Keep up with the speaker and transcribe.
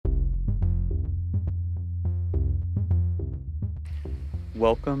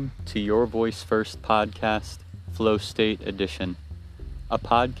Welcome to Your Voice First podcast, Flow State Edition, a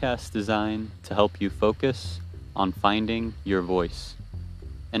podcast designed to help you focus on finding your voice.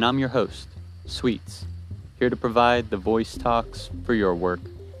 And I'm your host, Sweets, here to provide the voice talks for your work.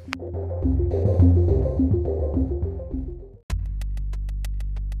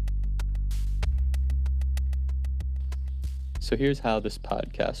 So here's how this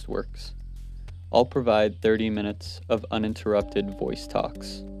podcast works. I'll provide 30 minutes of uninterrupted voice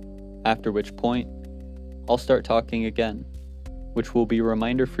talks, after which point I'll start talking again, which will be a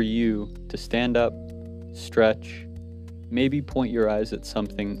reminder for you to stand up, stretch, maybe point your eyes at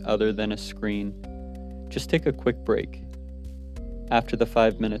something other than a screen. Just take a quick break. After the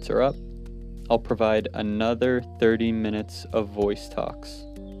 5 minutes are up, I'll provide another 30 minutes of voice talks.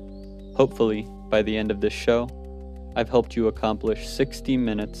 Hopefully, by the end of this show, I've helped you accomplish 60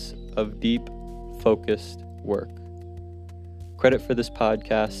 minutes of deep, focused work. Credit for this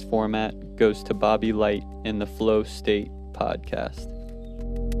podcast format goes to Bobby Light in the Flow State podcast.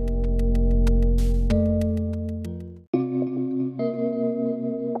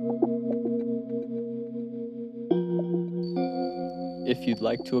 If you'd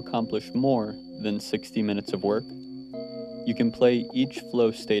like to accomplish more than 60 minutes of work, you can play each Flow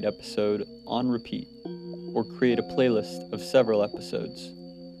State episode on repeat or create a playlist of several episodes.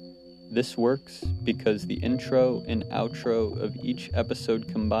 This works because the intro and outro of each episode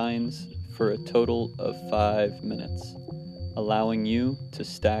combines for a total of 5 minutes, allowing you to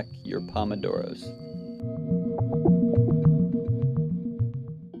stack your Pomodoros.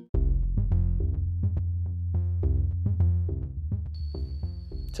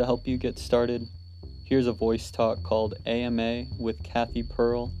 To help you get started, here's a voice talk called AMA with Kathy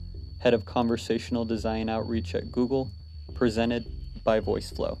Pearl, Head of Conversational Design Outreach at Google, presented by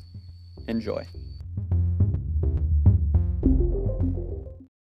VoiceFlow. Enjoy.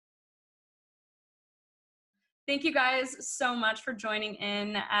 Thank you guys so much for joining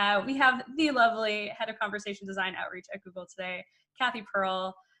in. We have the lovely Head of Conversation Design Outreach at Google today, Kathy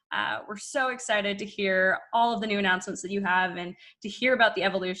Pearl. We're so excited to hear all of the new announcements that you have and to hear about the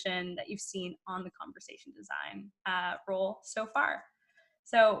evolution that you've seen on the conversation design role so far.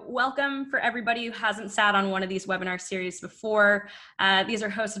 So welcome for everybody who hasn't sat on one of these webinar series before. These are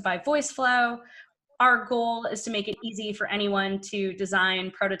hosted by VoiceFlow. Our goal is to make it easy for anyone to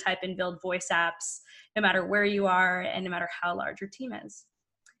design, prototype, and build voice apps, no matter where you are and no matter how large your team is.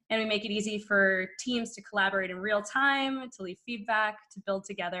 And we make it easy for teams to collaborate in real time, to leave feedback, to build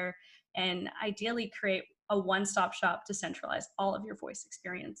together, and ideally create a one-stop shop to centralize all of your voice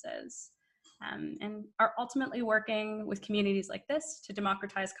experiences. And are ultimately working with communities like this to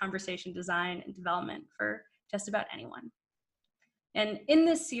democratize conversation design and development for just about anyone. And in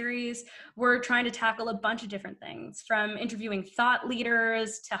this series, we're trying to tackle a bunch of different things, from interviewing thought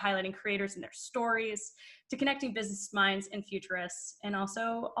leaders to highlighting creators and their stories, to connecting business minds and futurists, and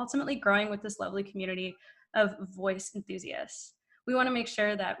also ultimately growing with this lovely community of voice enthusiasts. We want to make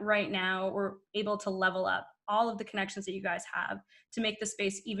sure that right now we're able to level up all of the connections that you guys have to make the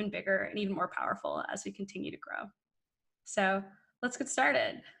space even bigger and even more powerful as we continue to grow. So let's get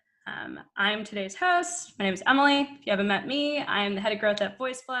started. I'm today's host. My name is Emily. If you haven't met me, I'm the head of growth at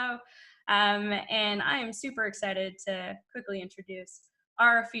VoiceFlow. And I am super excited to quickly introduce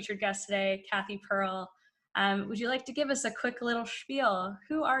our featured guest today, Kathy Pearl. Would you like to give us a quick little spiel?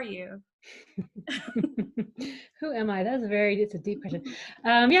 Who are you? Who am I? It's a deep question.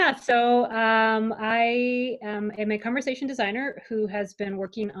 I am a conversation designer who has been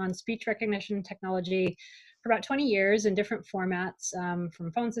working on speech recognition technology for about 20 years in different formats,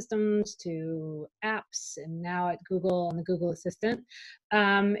 from phone systems to apps, and now at Google on the Google Assistant.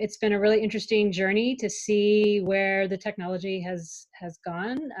 It's been a really interesting journey to see where the technology has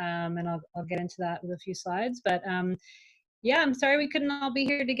gone, and I'll get into that with a few slides. But yeah, I'm sorry we couldn't all be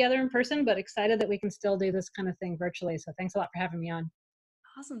here together in person, but excited that we can still do this kind of thing virtually. So thanks a lot for having me on.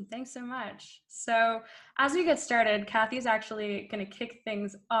 Awesome. Thanks so much. So as we get started, Kathy's actually going to kick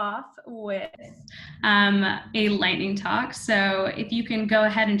things off with a lightning talk. So if you can go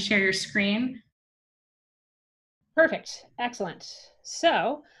ahead and share your screen. Perfect. Excellent.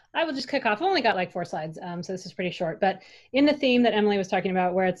 So I will just kick off. I've only got like 4 slides, so this is pretty short. But in the theme that Emily was talking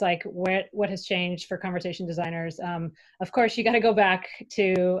about, where it's like what has changed for conversation designers, of course, you got to go back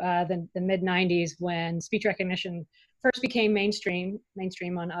to the mid-90s when speech recognition first became mainstream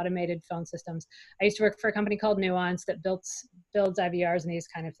on automated phone systems. I used to work for a company called Nuance that builds IVRs and these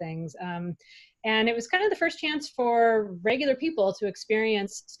kind of things. And it was kind of the first chance for regular people to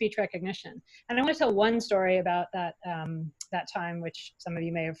experience speech recognition. And I want to tell one story about that that time, which some of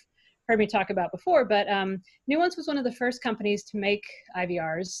you may have heard me talk about before, but Nuance was one of the first companies to make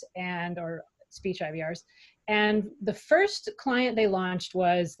IVRs or speech IVRs. And the first client they launched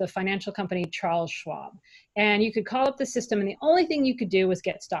was the financial company Charles Schwab. And you could call up the system, and the only thing you could do was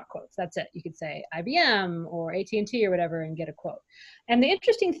get stock quotes. That's it. You could say IBM or AT&T or whatever and get a quote. And the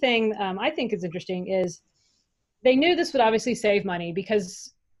interesting thing I think is interesting is they knew this would obviously save money,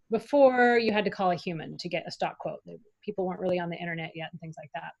 because before you had to call a human to get a stock quote. People weren't really on the internet yet and things like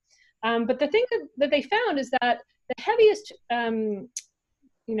that. But the thing that they found is that the heaviest,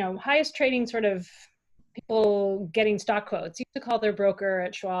 highest trading sort of people getting stock quotes used to call their broker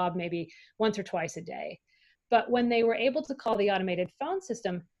at Schwab maybe once or twice a day. But when they were able to call the automated phone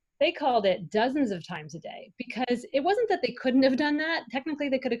system, they called it dozens of times a day, because it wasn't that they couldn't have done that. Technically,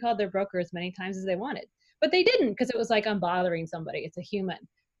 they could have called their broker as many times as they wanted, but they didn't, because it was like, I'm bothering somebody. It's a human.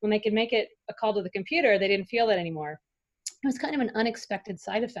 When they could make it a call to the computer, they didn't feel that anymore. It was kind of an unexpected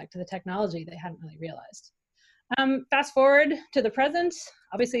side effect to the technology they hadn't really realized. Fast forward to the present,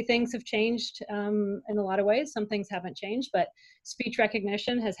 obviously things have changed in a lot of ways. Some things haven't changed, but speech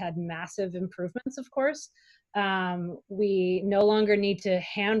recognition has had massive improvements, of course. We no longer need to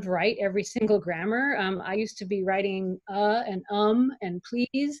handwrite every single grammar. I used to be writing and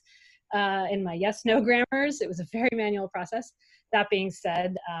please in my yes/no grammars. It was a very manual process. That being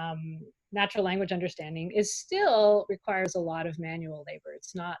said, natural language understanding still requires a lot of manual labor.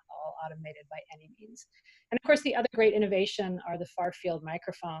 It's not all automated by any means. And of course, the other great innovation are the far field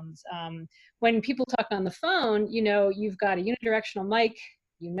microphones. When people talk on the phone, you've got a unidirectional mic,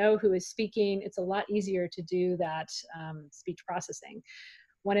 you know who is speaking. It's a lot easier to do that speech processing.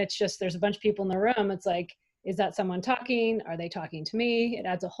 When it's just, there's a bunch of people in the room, it's like, is that someone talking? Are they talking to me? It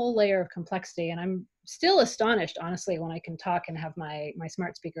adds a whole layer of complexity. And I'm still astonished, honestly, when I can talk and have my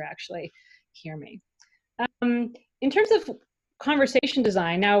smart speaker actually hear me. In terms of conversation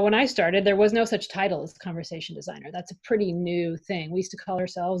design, now when I started, there was no such title as conversation designer. That's a pretty new thing. We used to call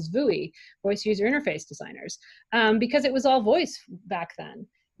ourselves VUI, voice user interface designers, because it was all voice back then.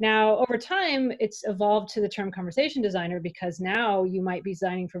 Now, over time, it's evolved to the term conversation designer, because now you might be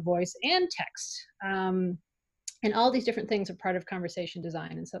designing for voice and text. And all these different things are part of conversation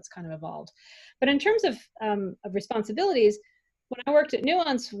design, and so it's kind of evolved. But in terms of responsibilities, when I worked at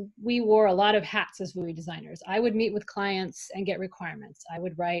Nuance, we wore a lot of hats as VUI designers. I would meet with clients and get requirements. I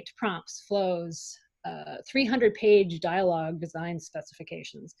would write prompts, flows, 300-page dialogue design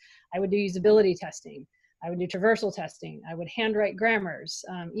specifications. I would do usability testing. I would do traversal testing. I would handwrite grammars,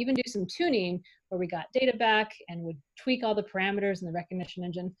 even do some tuning where we got data back and would tweak all the parameters in the recognition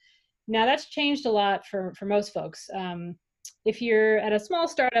engine. Now that's changed a lot for most folks. If you're at a small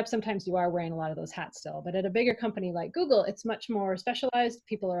startup, sometimes you are wearing a lot of those hats still, but at a bigger company like Google, it's much more specialized.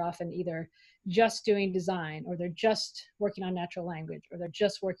 People are often either just doing design, or they're just working on natural language, or they're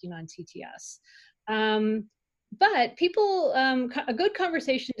just working on TTS. But people, a good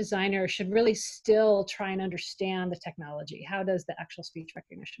conversation designer should really still try and understand the technology. How does the actual speech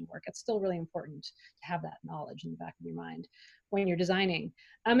recognition work? It's still really important to have that knowledge in the back of your mind when you're designing.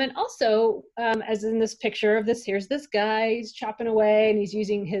 And also, as in this picture of this, here's this guy, he's chopping away and he's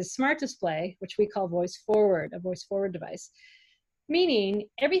using his smart display, which we call voice forward, a voice forward device. Meaning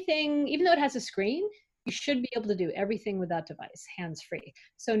everything, even though it has a screen, you should be able to do everything with that device, hands-free.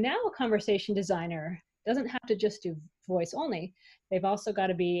 So now a conversation designer doesn't have to just do voice only. They've also got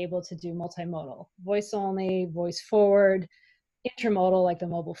to be able to do multimodal, voice only, voice forward, intermodal like the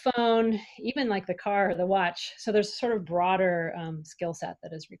mobile phone, even like the car or the watch. So there's sort of broader skill set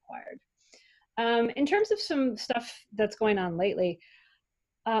that is required. In terms of some stuff that's going on lately,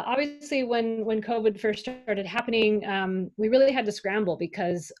 obviously when COVID first started happening, we really had to scramble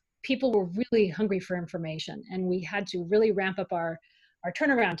because people were really hungry for information, and we had to really ramp up our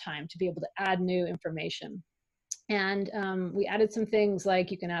turnaround time to be able to add new information. And we added some things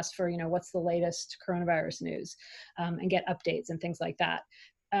like you can ask for, what's the latest coronavirus news, and get updates and things like that.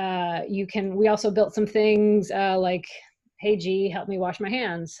 We also built some things like, hey, G, help me wash my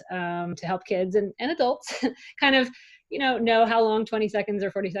hands, to help kids and adults kind of, know how long 20 seconds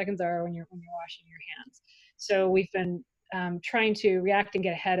or 40 seconds are when you're washing your hands. So we've been trying to react and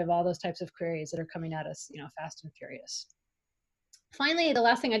get ahead of all those types of queries that are coming at us, fast and furious. Finally, the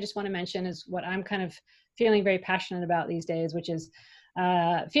last thing I just want to mention is what I'm kind of feeling very passionate about these days, which is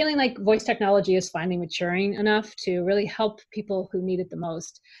feeling like voice technology is finally maturing enough to really help people who need it the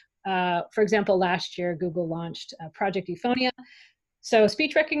most. For example, last year, Google launched Project Euphonia. So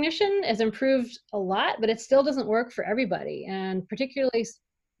speech recognition has improved a lot, but it still doesn't work for everybody. And particularly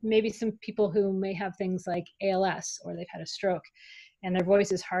maybe some people who may have things like ALS or they've had a stroke and their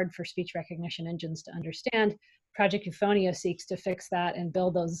voice is hard for speech recognition engines to understand. Project Euphonia seeks to fix that and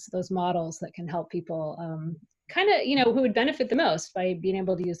build those models that can help people kind of, who would benefit the most by being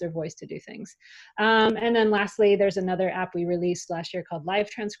able to use their voice to do things. And then lastly, there's another app we released last year called Live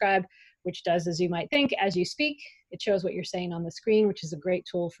Transcribe, which does as you might think. As you speak, it shows what you're saying on the screen, which is a great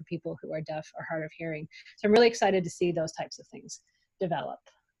tool for people who are deaf or hard of hearing. So I'm really excited to see those types of things develop.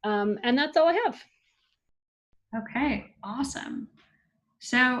 And that's all I have. Okay, awesome.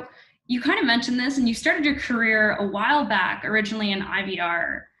 So you kind of mentioned this, and you started your career a while back, originally in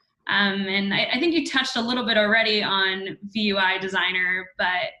IVR. And I think you touched a little bit already on VUI designer,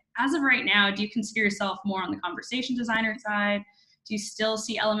 but as of right now, do you consider yourself more on the conversation designer side? Do you still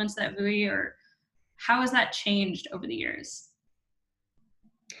see elements of that VUI, or how has that changed over the years?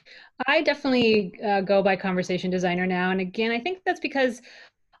 I definitely go by conversation designer now. And again, I think that's because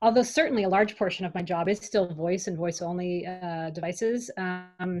although certainly a large portion of my job is still voice and voice only devices,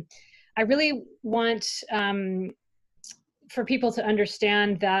 I really want for people to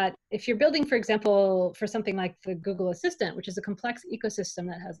understand that if you're building, for example, for something like the Google Assistant, which is a complex ecosystem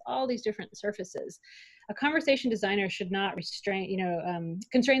that has all these different surfaces, a conversation designer should not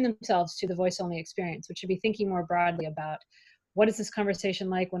constrain themselves to the voice only experience, which should be thinking more broadly about what is this conversation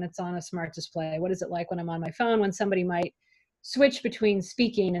like when it's on a smart display? What is it like when I'm on my phone, when somebody might switch between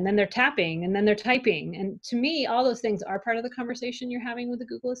speaking and then they're tapping and then they're typing? And to me, all those things are part of the conversation you're having with the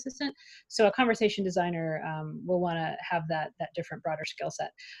Google Assistant. So a conversation designer will want to have that different, broader skill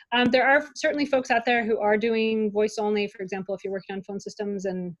set. There are certainly folks out there who are doing voice only. For example, if you're working on phone systems,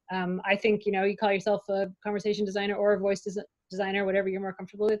 and I think you call yourself a conversation designer or a voice designer, whatever you're more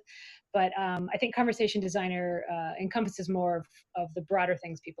comfortable with. But I think conversation designer encompasses more of the broader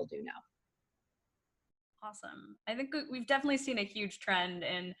things people do now. Awesome. I think we've definitely seen a huge trend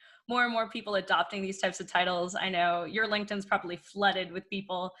in more and more people adopting these types of titles. I know your LinkedIn's probably flooded with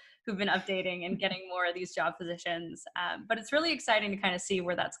people who've been updating and getting more of these job positions, but it's really exciting to kind of see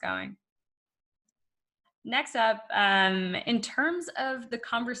where that's going. Next up, in terms of the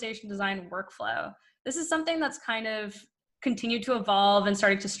conversation design workflow, this is something that's kind of continued to evolve and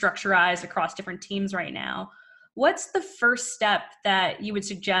starting to structurize across different teams right now. What's the first step that you would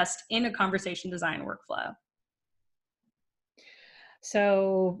suggest in a conversation design workflow?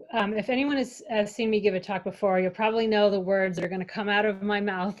 So if anyone has seen me give a talk before, you'll probably know the words that are going to come out of my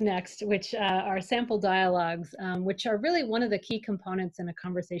mouth next, which are sample dialogues, which are really one of the key components in a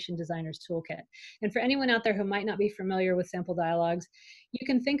conversation designer's toolkit. And for anyone out there who might not be familiar with sample dialogues, you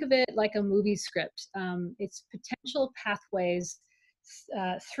can think of it like a movie script. It's potential pathways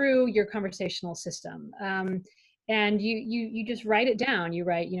through your conversational system. And you just write it down. You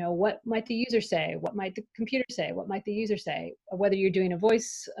write, what might the user say? What might the computer say? What might the user say? Whether you're doing a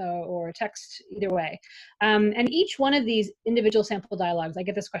voice or a text, either way. And each one of these individual sample dialogues, I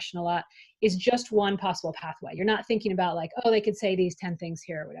get this question a lot, is just one possible pathway. You're not thinking about like, oh, they could say these 10 things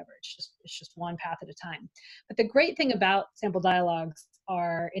here or whatever. It's just one path at a time. But the great thing about sample dialogues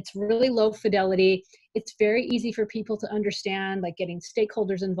it's really low fidelity. It's very easy for people to understand, like getting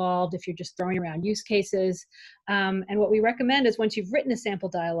stakeholders involved if you're just throwing around use cases. And what we recommend is once you've written a sample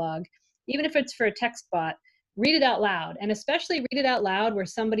dialogue, even if it's for a text bot, read it out loud, and especially read it out loud where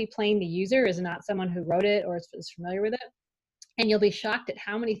somebody playing the user is not someone who wrote it or is familiar with it. And you'll be shocked at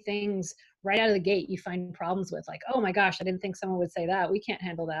how many things right out of the gate you find problems with, like, oh my gosh, I didn't think someone would say that. We can't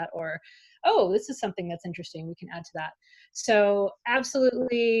handle that. Or, oh, this is something that's interesting. We can add to that. So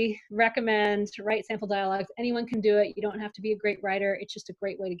absolutely recommend to write sample dialogues. Anyone can do it. You don't have to be a great writer. It's just a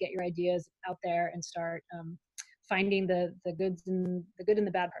great way to get your ideas out there and start finding the good and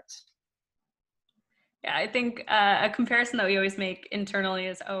the bad parts. Yeah, I think a comparison that we always make internally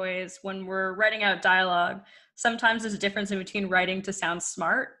is always when we're writing out dialogue, sometimes there's a difference in between writing to sound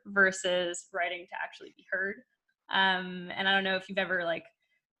smart versus writing to actually be heard. And I don't know if you've ever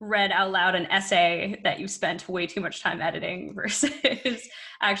read out loud an essay that you've spent way too much time editing versus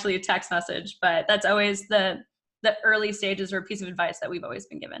actually a text message, but that's always the early stages or a piece of advice that we've always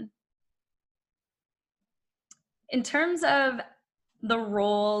been given. In terms of the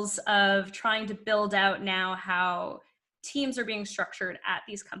roles of trying to build out now how teams are being structured at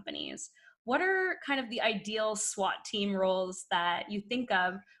these companies, what are kind of the ideal SWAT team roles that you think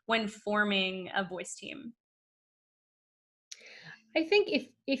of when forming a voice team? I think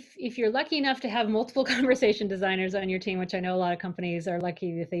if you're lucky enough to have multiple conversation designers on your team, which I know a lot of companies are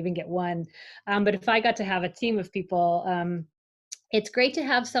lucky if they even get one, but if I got to have a team of people, it's great to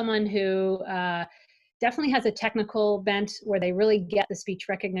have someone who definitely has a technical bent where they really get the speech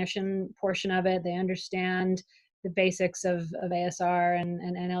recognition portion of it. They understand the basics of ASR and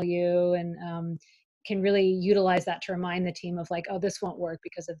NLU, and can really utilize that to remind the team of like, oh, this won't work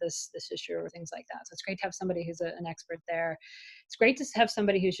because of this issue or things like that. So it's great to have somebody who's an expert there. It's great to have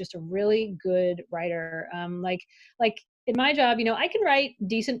somebody who's just a really good writer. Like in my job, I can write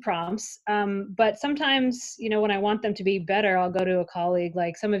decent prompts, but sometimes, when I want them to be better, I'll go to a colleague.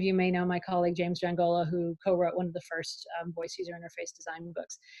 Like some of you may know my colleague, James Jangola, who co-wrote one of the first voice user interface design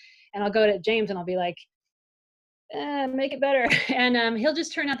books. And I'll go to James and I'll be like, make it better. And he'll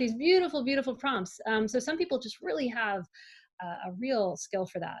just turn out these beautiful, beautiful prompts. So some people just really have a real skill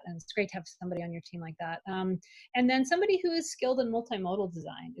for that. And it's great to have somebody on your team like that. And then somebody who is skilled in multimodal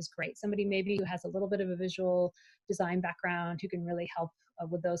design is great. Somebody maybe who has a little bit of a visual design background who can really help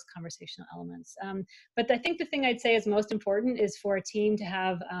with those conversational elements. But I think the thing I'd say is most important is for a team to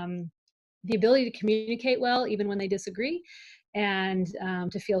have the ability to communicate well, even when they disagree, and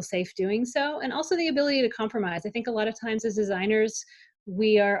to feel safe doing so, and also the ability to compromise. I think a lot of times as designers,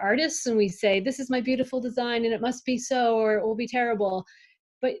 we are artists and we say, this is my beautiful design and it must be so, or it will be terrible.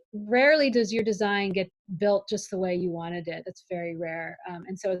 But rarely does your design get built just the way you wanted it. It's very rare.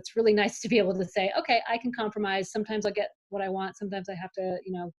 And so it's really nice to be able to say, okay, I can compromise. Sometimes I'll get what I want. Sometimes I have to,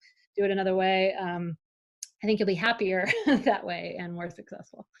 do it another way. I think you'll be happier that way and more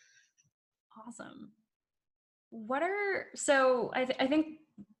successful. Awesome. I think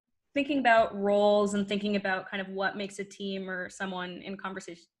thinking about roles and thinking about kind of what makes a team or someone in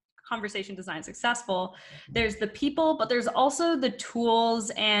conversation design successful, there's the people, but there's also the tools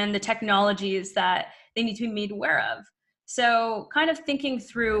and the technologies that they need to be made aware of. So kind of thinking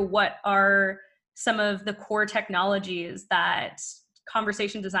through what are some of the core technologies that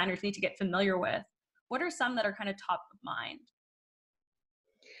conversation designers need to get familiar with. What are some that are kind of top of mind?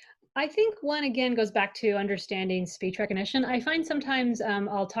 I think one, again, goes back to understanding speech recognition. I find sometimes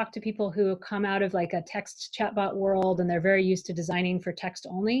I'll talk to people who come out of like a text chatbot world and they're very used to designing for text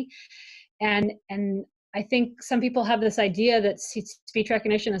only. And I think some people have this idea that speech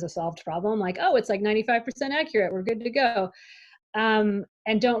recognition is a solved problem, like, oh, it's like 95% accurate, we're good to go. And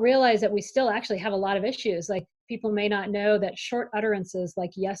don't realize that we still actually have a lot of issues. Like people may not know that short utterances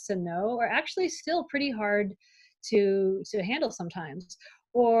like yes and no are actually still pretty hard to handle sometimes.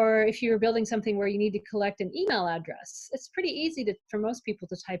 Or if you're building something where you need to collect an email address, it's pretty easy for most people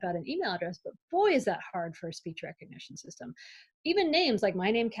to type out an email address, but boy, is that hard for a speech recognition system. Even names like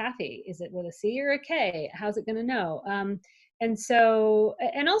my name, Kathy, is it with a C or a K? How's it going to know? And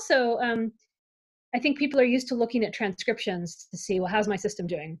also, I think people are used to looking at transcriptions to see, well, how's my system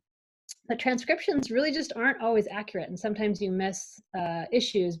doing? But transcriptions really just aren't always accurate, and sometimes you miss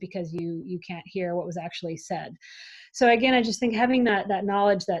issues because you can't hear what was actually said. So again, I just think having that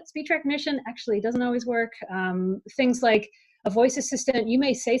knowledge that speech recognition actually doesn't always work. Things like a voice assistant, you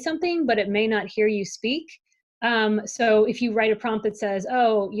may say something, but it may not hear you speak. So if you write a prompt that says,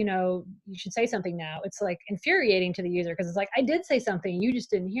 oh, you should say something now, it's like infuriating to the user because it's like, I did say something, you just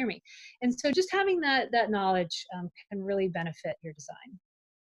didn't hear me. And so just having that knowledge can really benefit your design.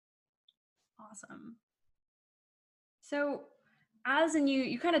 Awesome. So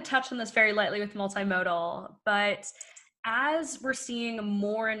you kind of touched on this very lightly with multimodal, but as we're seeing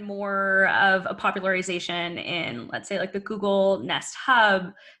more and more of a popularization in, let's say, like the Google Nest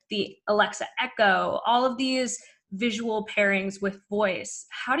Hub, the Alexa Echo, all of these visual pairings with voice,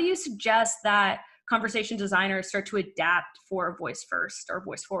 how do you suggest that conversation designers start to adapt for voice first or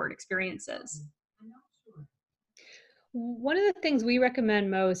voice forward experiences? One of the things we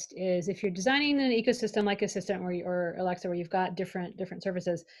recommend most is if you're designing an ecosystem like Assistant or Alexa, where you've got different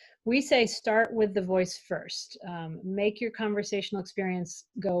services, we say start with the voice first. Make your conversational experience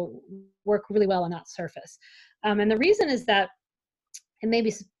work really well and not surface. And the reason is that it may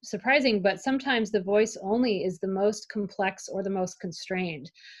be surprising, but sometimes the voice only is the most complex or the most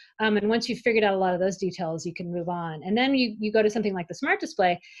constrained. And once you've figured out a lot of those details, you can move on. And then you go to something like the Smart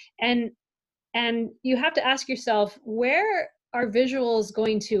Display, and you have to ask yourself, where are visuals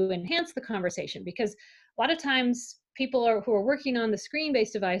going to enhance the conversation? Because a lot of times people who are working on the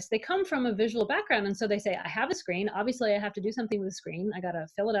screen-based device, they come from a visual background. And so they say, I have a screen. Obviously, I have to do something with the screen. I got to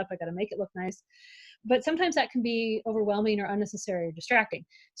fill it up. I got to make it look nice. But sometimes that can be overwhelming or unnecessary or distracting.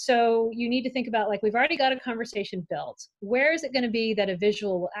 So you need to think about, like, we've already got a conversation built. Where is it going to be that a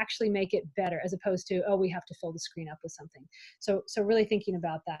visual will actually make it better, as opposed to, oh, we have to fill the screen up with something. So really thinking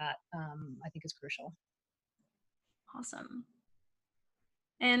about that, I think, is crucial. Awesome.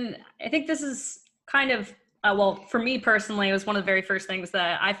 And I think this is kind of, well, for me personally, it was one of the very first things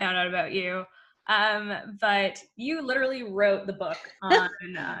that I found out about you. But you literally wrote the book on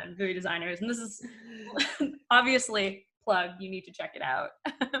GUI designers, and this is obviously plug, you need to check it out.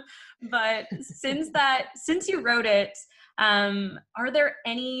 But since you wrote it, are there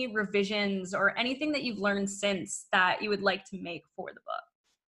any revisions or anything that you've learned since that you would like to make for the book?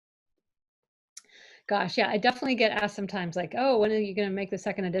 Gosh, yeah, I definitely get asked sometimes like, "Oh, when are you going to make the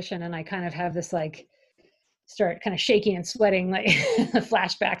second edition?" And I kind of have this like start kind of shaking and sweating, like a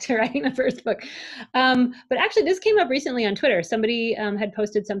flashback to writing the first book. But actually, this came up recently on Twitter. Somebody had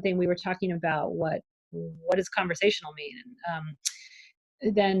posted something. We were talking about what does conversational mean,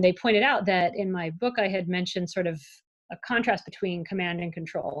 and then they pointed out that in my book I had mentioned sort of a contrast between command and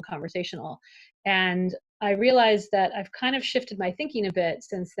control, conversational, and I realized that I've kind of shifted my thinking a bit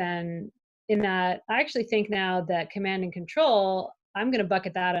since then. In that, I actually think now that command and control, I'm going to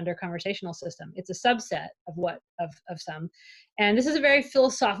bucket that under conversational system. It's a subset of what of some, and this is a very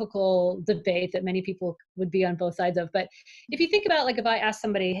philosophical debate that many people would be on both sides of. But if you think about, like, if I ask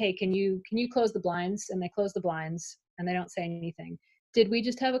somebody, "Hey, can you close the blinds?" and they close the blinds and they don't say anything, did we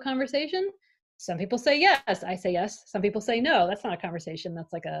just have a conversation? Some people say yes. I say yes. Some people say no. That's not a conversation.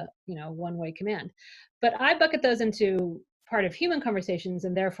 That's like a one-way command. But I bucket those into part of human conversations,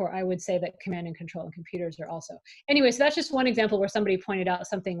 and therefore I would say that command and control in computers are also. Anyway, so that's just one example where somebody pointed out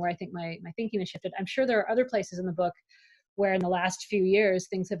something where I think my thinking has shifted. I'm sure there are other places in the book where in the last few years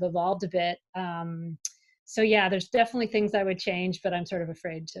things have evolved a bit. So yeah, there's definitely things I would change, but I'm sort of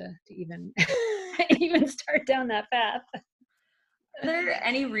afraid to even even start down that path. Are there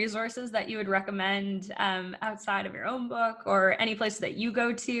any resources that you would recommend outside of your own book, or any place that you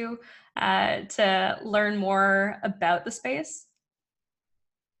go to learn more about the space?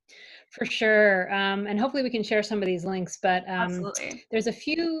 For sure, and hopefully we can share some of these links. But Absolutely. there's a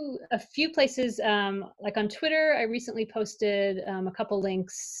few places, like on Twitter. I recently posted a couple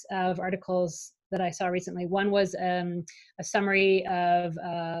links of articles that I saw recently. One was a summary of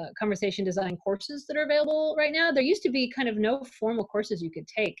conversation design courses that are available right now. There used to be kind of no formal courses you could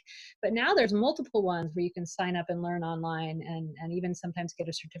take, but now there's multiple ones where you can sign up and learn online, and even sometimes get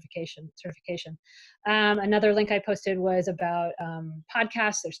a certification. Another link I posted was about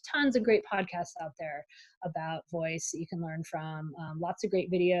podcasts. There's tons of great podcasts out there about voice that you can learn from. Lots of great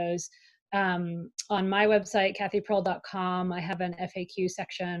videos. On my website, kathypearl.com, I have an FAQ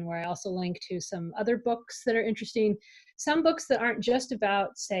section where I also link to some other books that are interesting. Some books that aren't just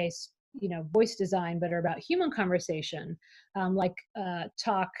about, say, voice design, but are about human conversation, like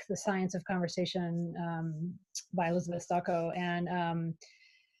Talk, The Science of Conversation by Elizabeth Stocko, and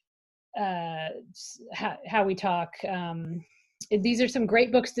how we talk. These are some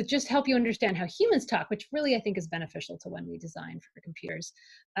great books that just help you understand how humans talk, which really I think is beneficial to when we design for computers.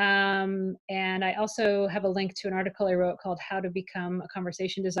 And I also have a link to an article I wrote called "How to Become a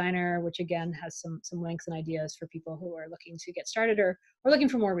Conversation Designer," which again has some links and ideas for people who are looking to get started or looking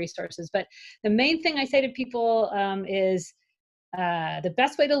for more resources. But the main thing I say to people is, the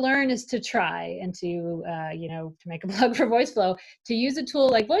best way to learn is to try, and to make a plug for VoiceFlow, to use a tool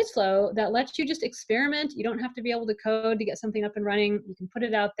like VoiceFlow that lets you just experiment. You don't have to be able to code to get something up and running. You can put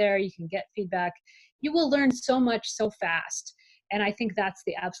it out there. You can get feedback. You will learn so much so fast. And I think that's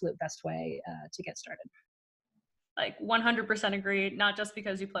the absolute best way to get started. Like 100% agree, not just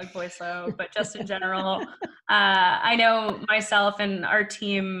because you plug VoiceFlow, but just in general. I know myself and our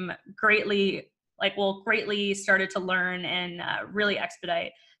team greatly started to learn and really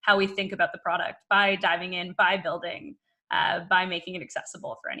expedite how we think about the product by diving in, by building, by making it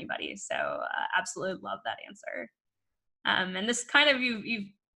accessible for anybody. So absolutely love that answer. And this kind of, you've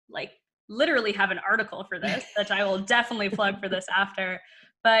like literally have an article for this that I will definitely plug for this after.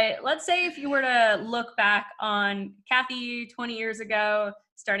 But let's say if you were to look back on Kathy 20 years ago,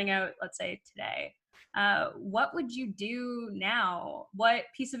 starting out, let's say today, what would you do now? What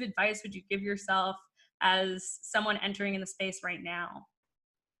piece of advice would you give yourself as someone entering in the space right now?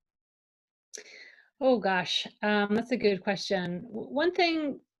 Oh gosh, that's a good question. One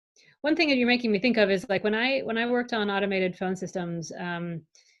thing that you're making me think of is, like, when I worked on automated phone systems.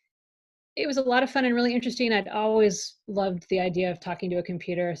 It was a lot of fun and really interesting. I'd always loved the idea of talking to a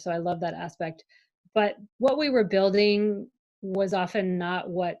computer, so I love that aspect. But what we were building was often not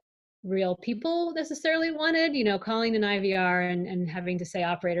what real people necessarily wanted. Calling an IVR and having to say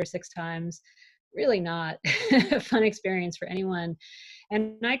operator 6 times, really not a fun experience for anyone.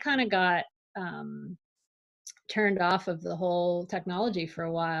 And I kind of got turned off of the whole technology for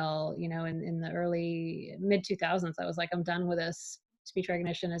a while. In the early mid 2000s, I was like, I'm done with this. Speech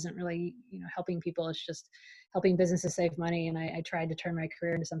recognition isn't really helping people. It's just helping businesses save money, and I tried to turn my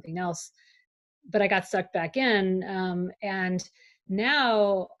career into something else, but I got sucked back in. And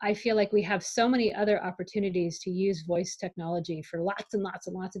now I feel like we have so many other opportunities to use voice technology for lots and lots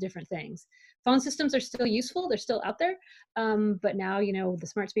and lots of different things. phone systems are still useful, they're still out there, but now, the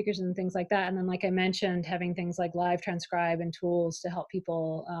smart speakers and things like that, and then like I mentioned, having things like live transcribe and tools to help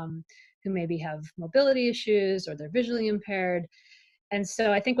people who maybe have mobility issues or they're visually impaired. And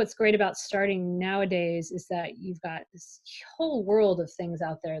so I think what's great about starting nowadays is that you've got this whole world of things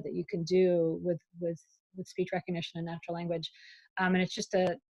out there that you can do with speech recognition and natural language. And it's just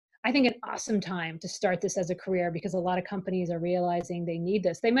I think an awesome time to start this as a career, because a lot of companies are realizing they need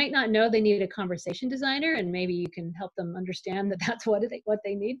this. They might not know they need a conversation designer, and maybe you can help them understand that that's what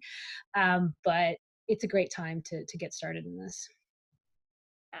they need. But it's a great time to get started in this.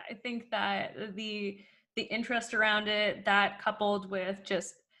 I think that the interest around it, that coupled with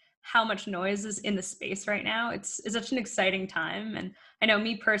just how much noise is in the space right now, it's such an exciting time. And I know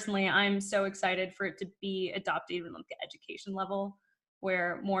me personally, I'm so excited for it to be adopted even at the education level,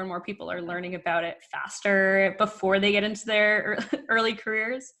 where more and more people are learning about it faster before they get into their early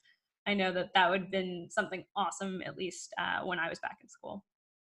careers. I know that would have been something awesome, at least when I was back in school.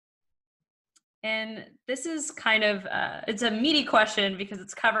 And this is kind of, it's a meaty question because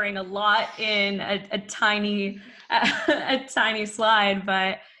it's covering a lot in a tiny, a tiny slide,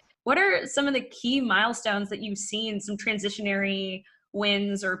 but what are some of the key milestones that you've seen, some transitionary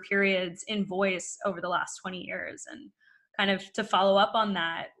wins or periods in voice over the last 20 years? And kind of to follow up on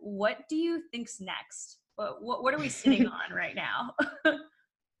that, what do you think's next? What are we sitting on right now?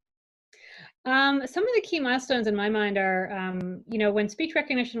 Some of the key milestones in my mind are, when speech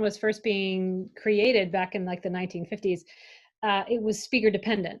recognition was first being created back in like the 1950s, it was speaker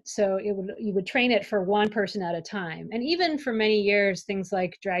dependent. So you would train it for one person at a time. And even for many years, things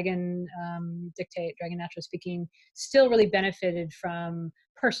like Dragon Dictate, Dragon Natural Speaking, still really benefited from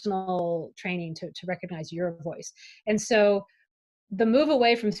personal training to recognize your voice. And so the move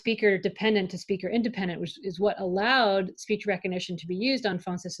away from speaker dependent to speaker independent is what allowed speech recognition to be used on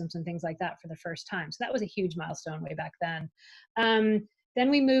phone systems and things like that for the first time. So that was a huge milestone way back then. Then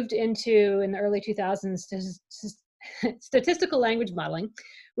we moved into, in the early 2000s, to statistical language modeling,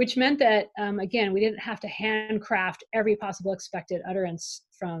 which meant that, again, we didn't have to handcraft every possible expected utterance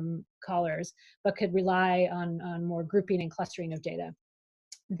from callers, but could rely on more grouping and clustering of data.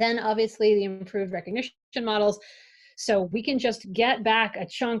 Then obviously the improved recognition models, so we can just get back a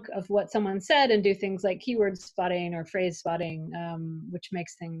chunk of what someone said and do things like keyword spotting or phrase spotting, which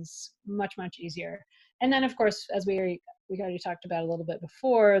makes things much, much easier. And then, of course, as we already talked about a little bit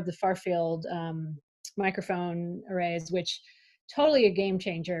before, the far-field microphone arrays, which totally a game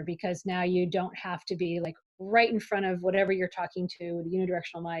changer, because now you don't have to be like right in front of whatever you're talking to with a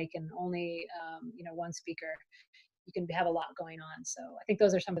unidirectional mic and only one speaker. You can have a lot going on. So I think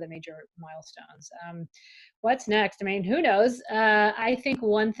those are some of the major milestones. What's next? I mean, who knows? I think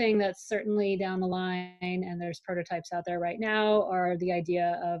one thing that's certainly down the line, and there's prototypes out there right now, are the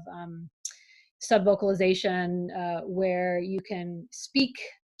idea of subvocalization, where you can speak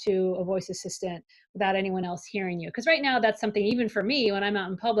to a voice assistant without anyone else hearing you. Because right now, that's something, even for me, when I'm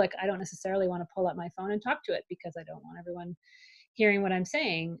out in public, I don't necessarily want to pull up my phone and talk to it because I don't want everyone hearing what I'm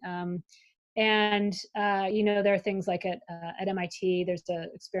saying. And there are things like at MIT, there's an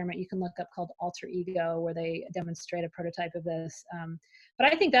experiment you can look up called Alter Ego, where they demonstrate a prototype of this.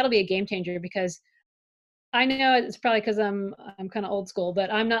 But I think that'll be a game changer, because I know it's probably because I'm kind of old school,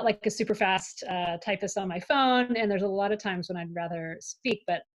 but I'm not like a super fast typist on my phone. And there's a lot of times when I'd rather speak,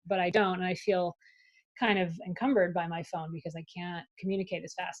 but I don't. And I feel kind of encumbered by my phone because I can't communicate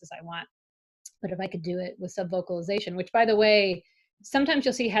as fast as I want. But if I could do it with subvocalization, which, by the way, sometimes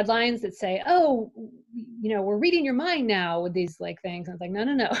you'll see headlines that say, oh, we're reading your mind now with these like things. And it's like,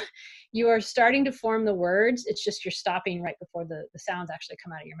 no. You are starting to form the words. It's just you're stopping right before the sounds actually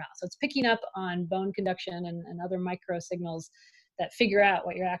come out of your mouth. So it's picking up on bone conduction and other micro signals that figure out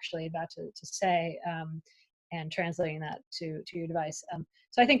what you're actually about to say, and translating that to your device.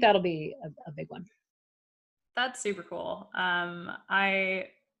 So I think that'll be a big one. That's super cool. I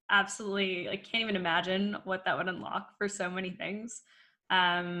absolutely can't even imagine what that would unlock for so many things.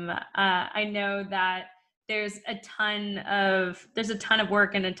 I know that there's a ton of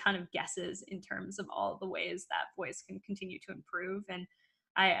work and a ton of guesses in terms of all the ways that voice can continue to improve. And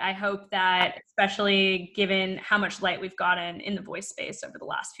I hope that, especially given how much light we've gotten in the voice space over the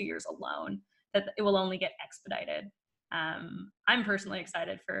last few years alone, that it will only get expedited. I'm personally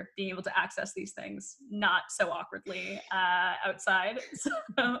excited for being able to access these things not so awkwardly outside. So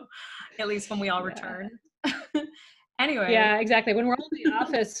at least when we all return. Anyway. Yeah, exactly. When we're all in the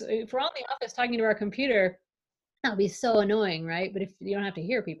office, if we're all in the office talking to our computer, that'll be so annoying, right? But if you don't have to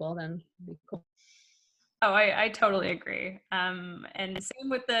hear people, then it'll be cool. Oh, I totally agree. And same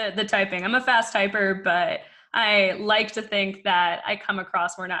with the typing. I'm a fast typer, but I like to think that I come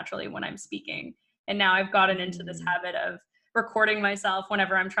across more naturally when I'm speaking. And now I've gotten into this habit of recording myself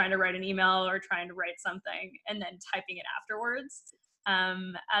whenever I'm trying to write an email or trying to write something and then typing it afterwards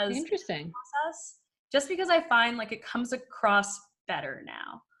as Interesting. process, just because I find like it comes across better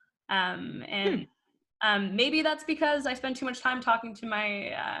now. And maybe that's because I spend too much time talking to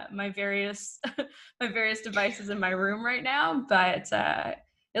my various my various devices in my room right now. But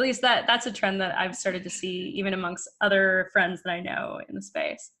at least that's a trend that I've started to see even amongst other friends that I know in the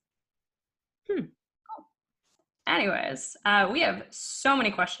space. Hmm. Anyways, we have so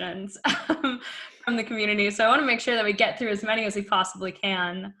many questions from the community, so I want to make sure that we get through as many as we possibly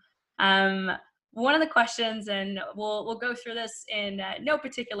can. One of the questions, and we'll go through this in no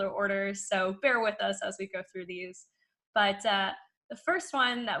particular order, so bear with us as we go through these. But the first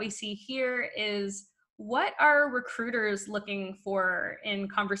one that we see here is, what are recruiters looking for in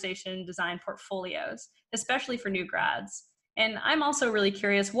conversation design portfolios, especially for new grads? And I'm also really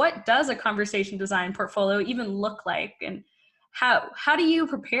curious, what does a conversation design portfolio even look like? And how do you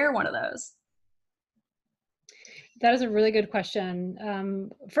prepare one of those? That is a really good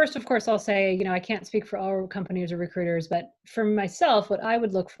question. First, of course, I'll say, I can't speak for all companies or recruiters, but for myself, what I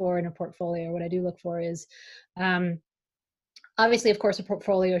would look for in a portfolio, what I do look for is, obviously, of course, a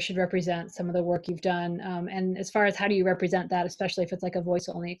portfolio should represent some of the work you've done. And as far as how do you represent that, especially if it's like a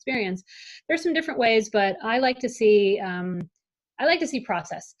voice-only experience, there's some different ways, but I like to see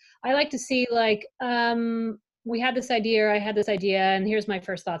process. I like to see like, we had this idea, or I had this idea, and here's my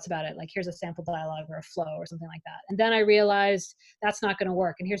first thoughts about it. Like, here's a sample dialogue or a flow or something like that. And then I realized that's not going to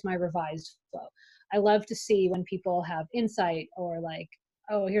work. And here's my revised flow. I love to see when people have insight, or like,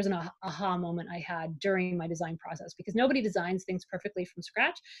 oh, here's an aha moment I had during my design process, because nobody designs things perfectly from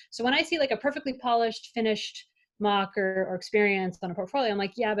scratch. So when I see like a perfectly polished, finished mock or experience on a portfolio, I'm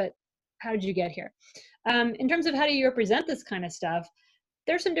like, yeah, but how did you get here? In terms of how do you represent this kind of stuff,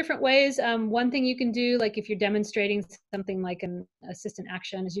 there's some different ways. One thing you can do, like if you're demonstrating something like an assistant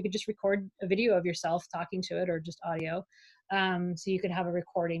action, is you could just record a video of yourself talking to it, or just audio. So you could have a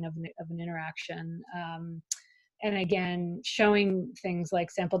recording of an interaction. And again, showing things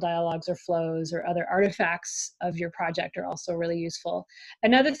like sample dialogues or flows or other artifacts of your project are also really useful.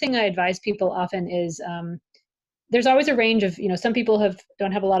 Another thing I advise people often is, there's always a range of, some people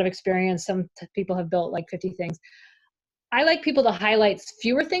don't have a lot of experience. Some people have built like 50 things. I like people to highlight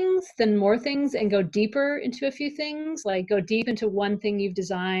fewer things than more things, and go deeper into a few things, like go deep into one thing you've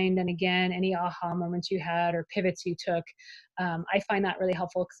designed. And again, any aha moments you had or pivots you took. I find that really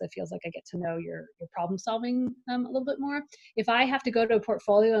helpful, because it feels like I get to know your problem solving a little bit more. If I have to go to a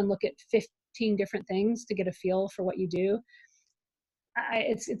portfolio and look at 15 different things to get a feel for what you do,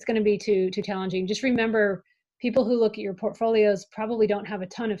 it's going to be too challenging. Just remember, people who look at your portfolios probably don't have a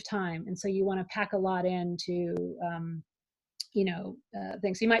ton of time. And so you want to pack a lot into,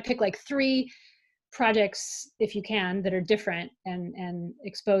 things. So you might pick like 3 projects, if you can, that are different, and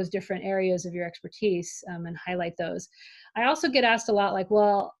expose different areas of your expertise, and highlight those. I also get asked a lot, like,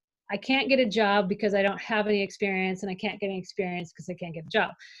 well, I can't get a job because I don't have any experience, and I can't get any experience because I can't get a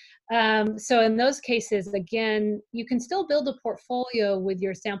job. So in those cases, again, you can still build a portfolio with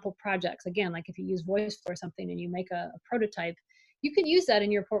your sample projects. Again, like if you use Voiceflow or something and you make a prototype, you can use that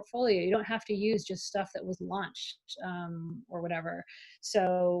in your portfolio. You don't have to use just stuff that was launched, or whatever.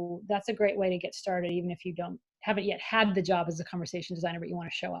 So that's a great way to get started, even if you haven't yet had the job as a conversation designer, but you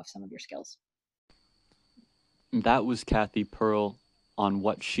want to show off some of your skills. That was Kathy Pearl on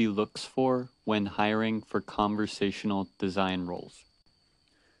what she looks for when hiring for conversational design roles.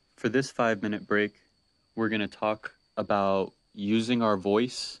 For this 5-minute break, we're going to talk about using our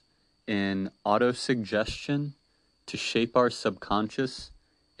voice in auto-suggestion to shape our subconscious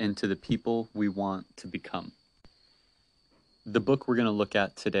into the people we want to become. The book we're going to look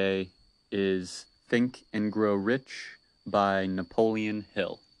at today is Think and Grow Rich by Napoleon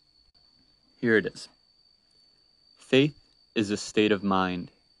Hill. Here it is. Faith is a state of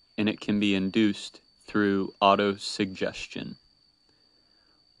mind, and it can be induced through auto-suggestion.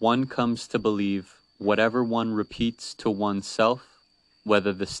 One comes to believe whatever one repeats to oneself,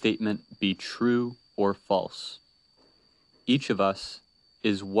 whether the statement be true or false. Each of us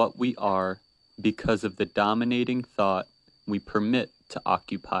is what we are because of the dominating thought we permit to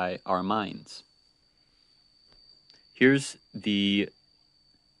occupy our minds. Here's the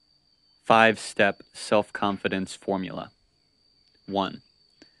 5-step self-confidence formula. 1.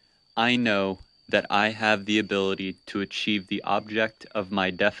 I know that I have the ability to achieve the object of my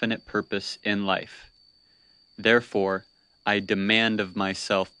definite purpose in life. Therefore, I demand of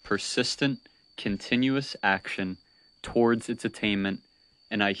myself persistent, continuous action towards its attainment,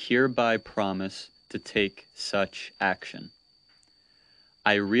 and I hereby promise to take such action.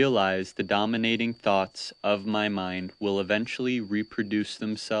 I realize the dominating thoughts of my mind will eventually reproduce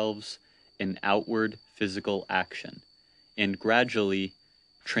themselves in outward physical action and gradually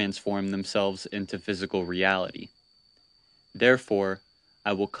transform themselves into physical reality. Therefore,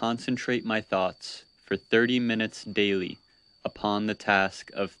 I will concentrate my thoughts for 30 minutes daily upon the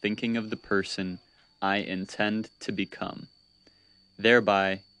task of thinking of the person I intend to become,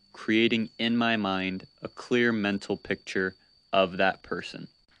 thereby creating in my mind a clear mental picture of that person.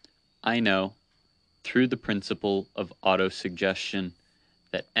 I know, through the principle of autosuggestion,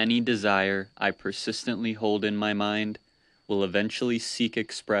 that any desire I persistently hold in my mind will eventually seek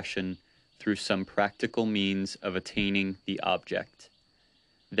expression through some practical means of attaining the object.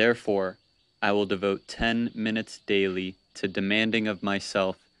 Therefore, I will devote 10 minutes daily to demanding of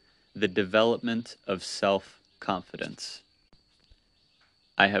myself the development of self-confidence.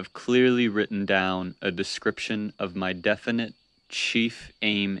 I have clearly written down a description of my definite chief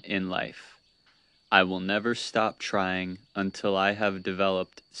aim in life. I will never stop trying until I have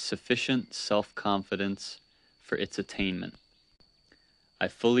developed sufficient self-confidence for its attainment. I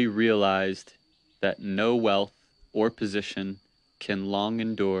fully realized that no wealth or position can long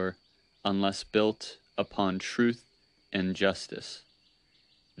endure unless built upon truth and justice.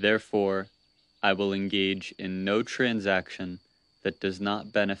 Therefore, I will engage in no transaction that does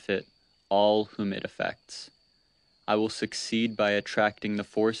not benefit all whom it affects. I will succeed by attracting the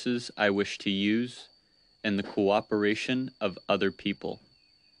forces I wish to use and the cooperation of other people.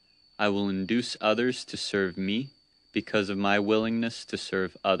 I will induce others to serve me because of my willingness to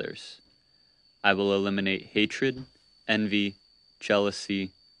serve others. I will eliminate hatred, envy,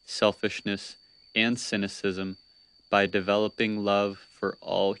 jealousy, selfishness, and cynicism by developing love for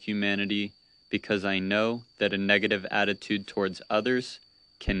all humanity because I know that a negative attitude towards others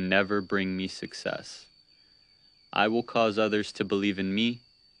can never bring me success. I will cause others to believe in me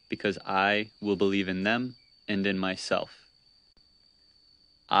because I will believe in them and in myself.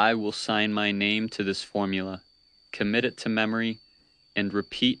 I will sign my name to this formula, commit it to memory, and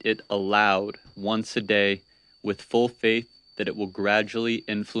repeat it aloud once a day with full faith that it will gradually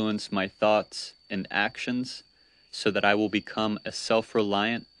influence my thoughts and actions so that I will become a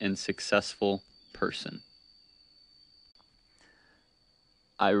self-reliant and successful person.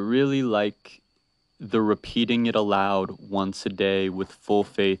 I really like the repeating it aloud once a day with full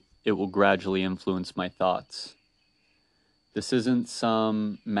faith it will gradually influence my thoughts. This isn't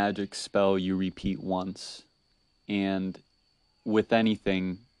some magic spell you repeat once, and with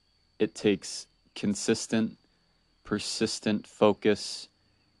anything, it takes consistent, persistent focus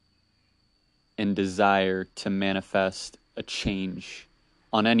and desire to manifest a change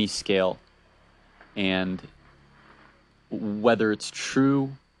on any scale. And whether it's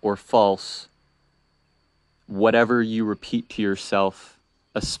true or false, whatever you repeat to yourself,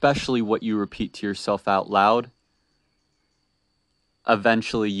 especially what you repeat to yourself out loud,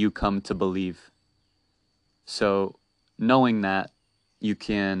 eventually you come to believe. So knowing that, you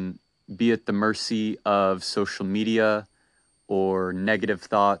can be at the mercy of social media or negative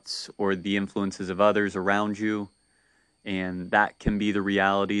thoughts or the influences of others around you, and that can be the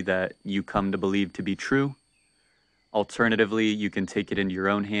reality that you come to believe to be true. Alternatively, you can take it into your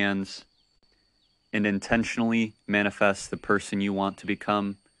own hands and intentionally manifest the person you want to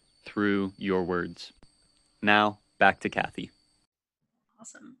become through your words. Now, back to Kathy.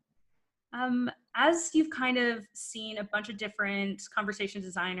 Awesome. As you've kind of seen a bunch of different conversation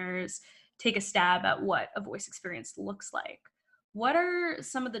designers take a stab at what a voice experience looks like, what are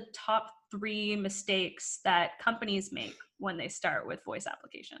some of the top 3 mistakes that companies make when they start with voice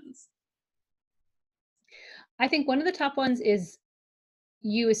applications? I think one of the top ones is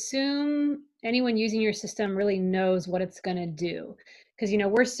you assume anyone using your system really knows what it's going to do, because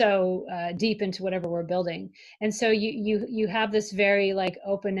we're so deep into whatever we're building, and so you have this very like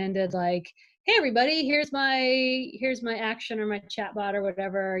open-ended, like, hey everybody, here's my action or my chatbot or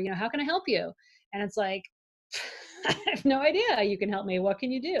whatever, how can I help you? And it's like, I have no idea you can help me. What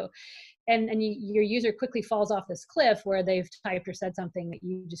can you do? And your user quickly falls off this cliff where they've typed or said something that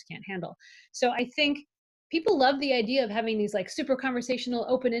you just can't handle. So I think people love the idea of having these like super conversational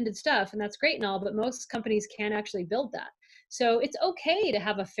open-ended stuff, and that's great and all, but most companies can't actually build that. So it's okay to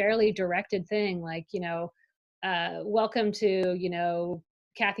have a fairly directed thing like, welcome to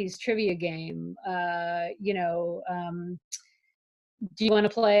Kathy's trivia game. Do you want to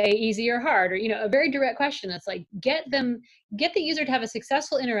play easy or hard? Or a very direct question that's like, get the user to have a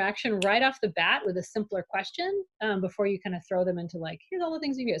successful interaction right off the bat with a simpler question, before you kind of throw them into like, here's all the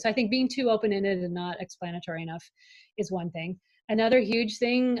things you do. So I think being too open-ended and not explanatory enough is one thing. Another huge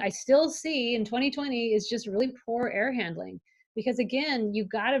thing I still see in 2020 is just really poor air handling. Because again, you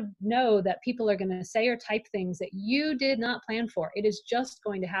got to know that people are going to say or type things that you did not plan for. It is just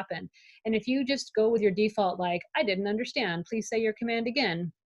going to happen. And if you just go with your default, like, I didn't understand, please say your command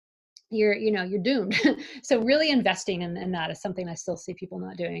again, you're doomed. So really investing in that is something I still see people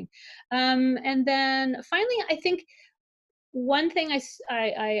not doing. And then finally, I think one thing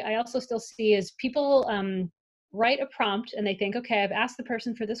I also still see is people write a prompt and they think, okay, I've asked the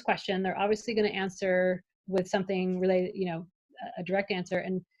person for this question. They're obviously going to answer with something related, a direct answer,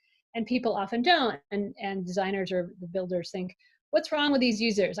 and people often don't. And designers or the builders think, what's wrong with these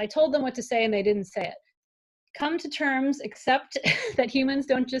users? I told them what to say and they didn't say it. Come to terms, accept that humans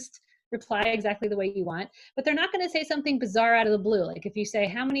don't just reply exactly the way you want, but they're not going to say something bizarre out of the blue. Like if you say,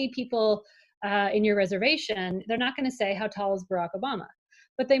 how many people in your reservation, they're not going to say, how tall is Barack Obama?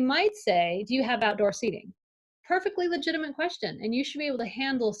 But they might say, do you have outdoor seating? Perfectly legitimate question. And you should be able to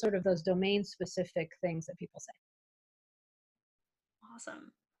handle sort of those domain specific things that people say.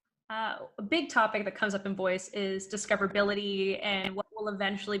 Awesome. A big topic that comes up in voice is discoverability and what will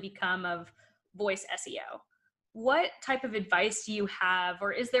eventually become of voice SEO. What type of advice do you have,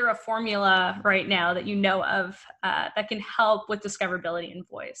 or is there a formula right now that you know of that can help with discoverability in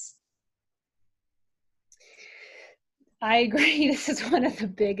voice? I agree. This is one of the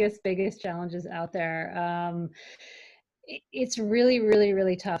biggest challenges out there. It's really, really,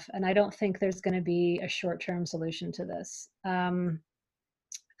 really tough. And I don't think there's going to be a short-term solution to this.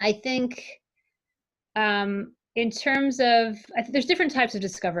 I think in terms of, there's different types of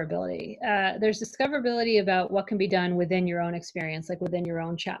discoverability. There's discoverability about what can be done within your own experience, like within your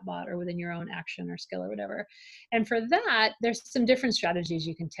own chatbot or within your own action or skill or whatever. And for that, there's some different strategies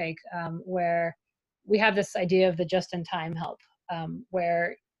you can take where we have this idea of the just-in-time help,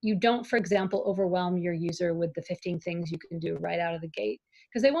 where you don't, for example, overwhelm your user with the 15 things you can do right out of the gate,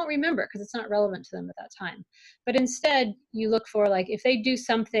 because they won't remember because it's not relevant to them at that time. But instead, you look for, like, if they do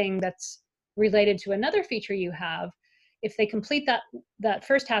something that's related to another feature you have, if they complete that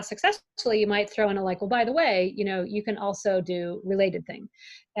first task successfully, you might throw in a, like, well, by the way, you can also do related thing.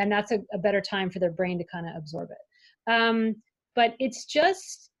 And that's a better time for their brain to kind of absorb it. But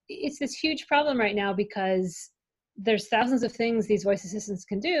it's this huge problem right now because there's thousands of things these voice assistants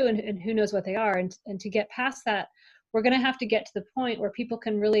can do, and who knows what they are. And to get past that, we're going to have to get to the point where people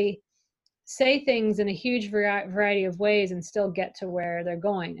can really say things in a huge variety of ways and still get to where they're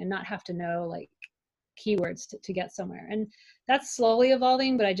going and not have to know, like, keywords to get somewhere. And that's slowly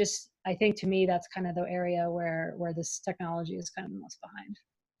evolving, but I think to me that's kind of the area where this technology is kind of the most behind.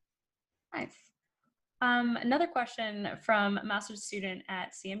 Nice. Another question from a master's student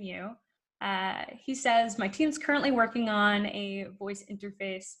at CMU. He says, my team's currently working on a voice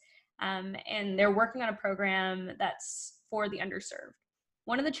interface, and they're working on a program that's for the underserved.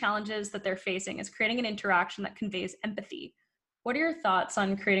 One of the challenges that they're facing is creating an interaction that conveys empathy. What are your thoughts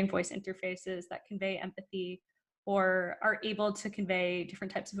on creating voice interfaces that convey empathy or are able to convey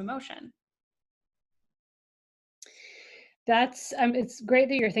different types of emotion? It's great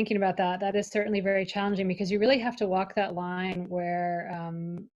that you're thinking about that. That is certainly very challenging because you really have to walk that line where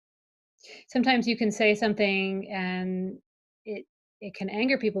sometimes you can say something and it can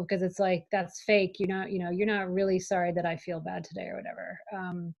anger people because it's like, that's fake. You're not really sorry that I feel bad today or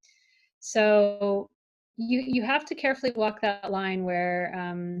whatever. So you have to carefully walk that line where,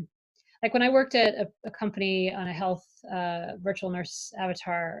 like when I worked at a company on a health virtual nurse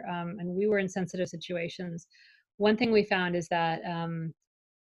avatar, and we were in sensitive situations, one thing we found is that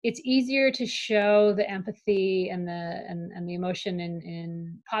it's easier to show the empathy and the emotion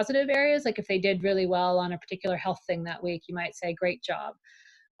in positive areas. Like if they did really well on a particular health thing that week, you might say, great job.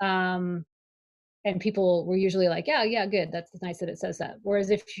 And people were usually like, yeah, good. That's nice that it says that.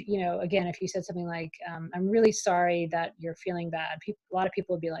 Whereas if, again, if you said something like, I'm really sorry that you're feeling bad, a lot of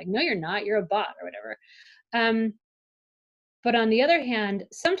people would be like, no, you're not, you're a bot or whatever. But on the other hand,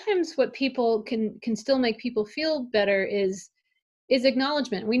 sometimes what people can still make people feel better is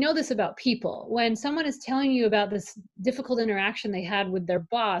acknowledgement. We know this about people. When someone is telling you about this difficult interaction they had with their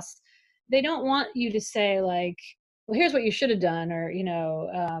boss, they don't want you to say, like, well, here's what you should have done, or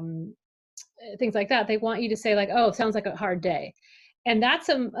things like that. They want you to say, like, oh, sounds like a hard day. And that's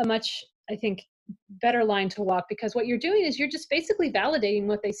a much, I think, better line to walk, because what you're doing is you're just basically validating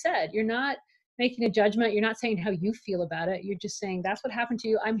what they said. You're not making a judgment. You're not saying how you feel about it. You're just saying, that's what happened to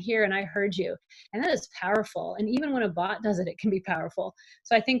you. I'm here and I heard you. And that is powerful. And even when a bot does it, it can be powerful.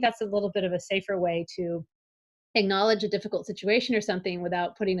 So I think that's a little bit of a safer way to acknowledge a difficult situation or something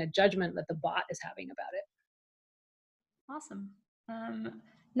without putting a judgment that the bot is having about it. Awesome.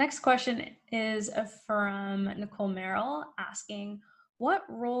 Next question is from Nicole Merrill asking, what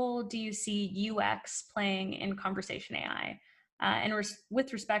role do you see UX playing in conversation AI?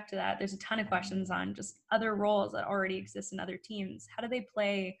 With respect to that, there's a ton of questions on just other roles that already exist in other teams. How do they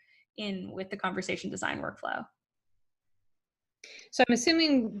play in with the conversation design workflow? So I'm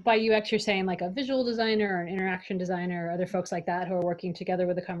assuming by UX, you're saying like a visual designer or an interaction designer or other folks like that who are working together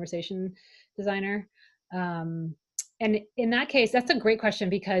with a conversation designer. Um, and in that case, that's a great question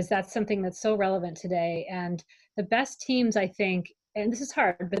because that's something that's so relevant today. And the best teams, I think, and this is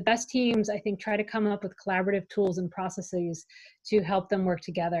hard, but the best teams, I think, try to come up with collaborative tools and processes to help them work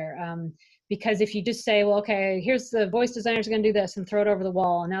together. Because if you just say, well, okay, here's the voice designers are going to do this and throw it over the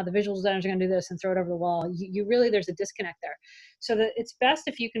wall, and now the visual designers are going to do this and throw it over the wall, you really, there's a disconnect there. So that it's best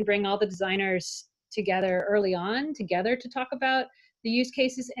if you can bring all the designers together early on together to talk about the use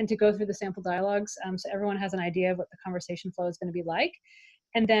cases and to go through the sample dialogues, so everyone has an idea of what the conversation flow is going to be like.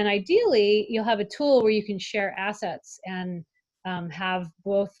 And then ideally you'll have a tool where you can share assets and have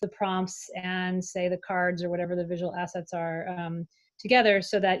both the prompts and say the cards or whatever the visual assets are together,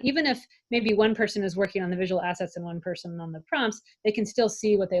 so that even if maybe one person is working on the visual assets and one person on the prompts, they can still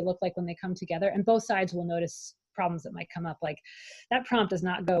see what they look like when they come together, and both sides will notice problems that might come up, like that prompt does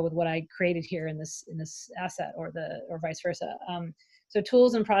not go with what I created here in this asset, or vice versa. So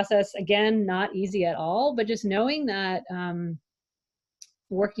tools and process, again, not easy at all, but just knowing that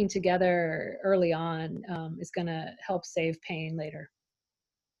working together early on is going to help save pain later.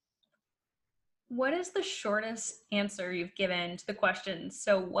 What is the shortest answer you've given to the question,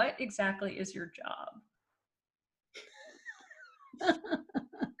 so what exactly is your job?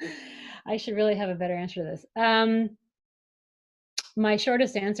 I should really have a better answer to this. My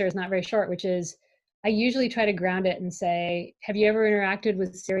shortest answer is not very short, which is I usually try to ground it and say, have you ever interacted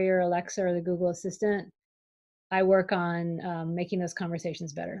with Siri or Alexa or the Google Assistant? I work on making those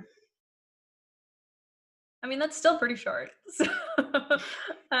conversations better. I mean, that's still pretty short. So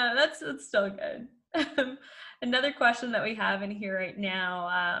that's still good. Another question that we have in here right now,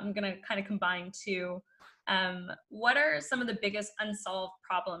 I'm going to kind of combine two. What are some of the biggest unsolved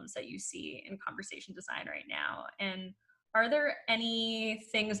problems that you see in conversation design right now? And are there any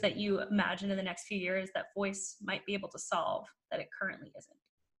things that you imagine in the next few years that voice might be able to solve that it currently isn't?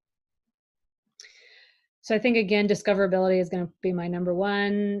 So I think, again, discoverability is going to be my number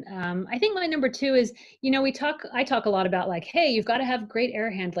one. I think my number two is, I talk a lot about like, hey, you've got to have great error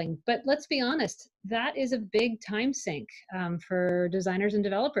handling, but let's be honest, that is a big time sink for designers and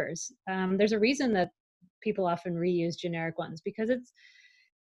developers. There's a reason that people often reuse generic ones, because it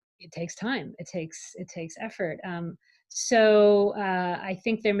takes time, it takes effort. So I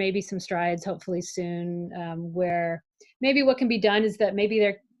think there may be some strides, hopefully soon, where maybe what can be done is that maybe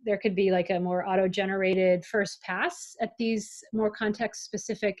there could be like a more auto-generated first pass at these more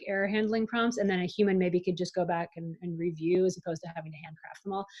context-specific error handling prompts, and then a human maybe could just go back and review, as opposed to having to handcraft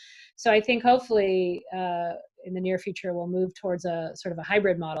them all. So I think hopefully in the near future we'll move towards a sort of a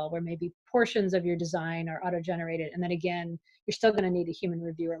hybrid model where maybe portions of your design are auto-generated, and then again, you're still going to need a human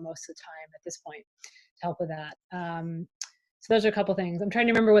reviewer most of the time at this point to help with that. So those are a couple things. I'm trying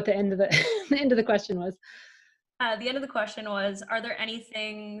to remember what the end of the the end of the question was. The end of the question was, are there any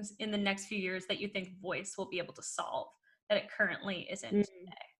things in the next few years that you think voice will be able to solve that it currently isn't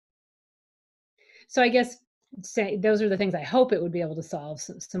today? So I guess those are the things I hope it would be able to solve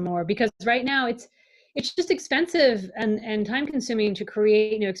some more, because right now it's just expensive and time consuming to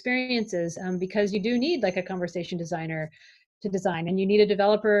create new experiences, because you do need like a conversation designer to design, and you need a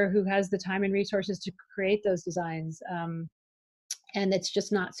developer who has the time and resources to create those designs. And it's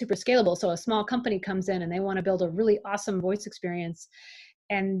just not super scalable. So a small company comes in and they want to build a really awesome voice experience,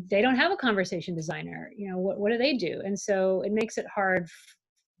 and they don't have a conversation designer. What do they do? And so it makes it hard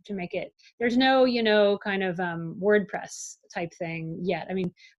to make it. There's no kind of WordPress type thing yet. I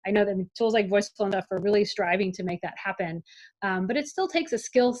mean, I know that tools like Voiceful and stuff are really striving to make that happen, but it still takes a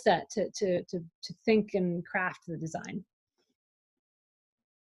skill set to think and craft the design.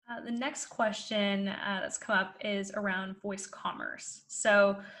 The next question that's come up is around voice commerce.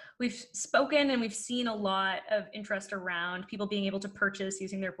 So we've spoken and we've seen a lot of interest around people being able to purchase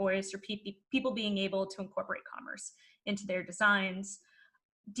using their voice, or people being able to incorporate commerce into their designs.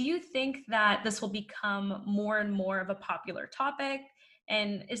 Do you think that this will become more and more of a popular topic?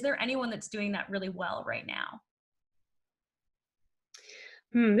 And is there anyone that's doing that really well right now?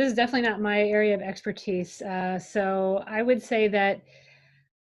 This is definitely not my area of expertise. So I would say that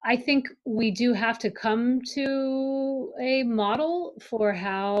I think we do have to come to a model for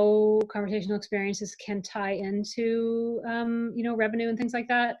how conversational experiences can tie into, revenue and things like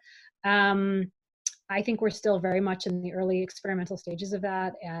that. I think we're still very much in the early experimental stages of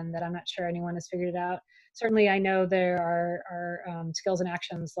that, and that I'm not sure anyone has figured it out. Certainly, I know there are skills and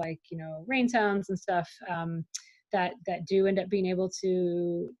actions like, rain sounds and stuff, that do end up being able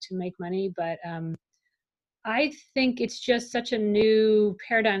to make money, but I think it's just such a new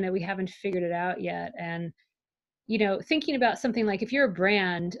paradigm that we haven't figured it out yet. And thinking about something like, if you're a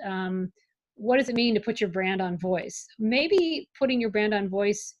brand, what does it mean to put your brand on voice? Maybe putting your brand on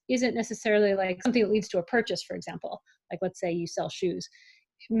voice isn't necessarily like something that leads to a purchase, for example. Like, let's say you sell shoes.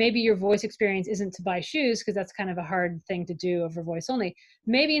 Maybe your voice experience isn't to buy shoes, because that's kind of a hard thing to do over voice only.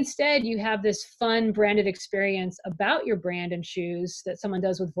 Maybe instead you have this fun branded experience about your brand and shoes that someone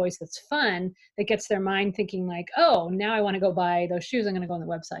does with voice that's fun, that gets their mind thinking like, oh, now I want to go buy those shoes. I'm going to go on the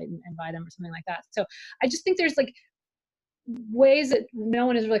website and buy them, or something like that. So I just think there's like ways that no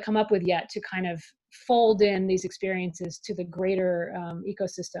one has really come up with yet to kind of fold in these experiences to the greater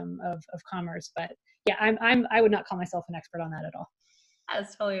ecosystem of commerce. But yeah, I would not call myself an expert on that at all.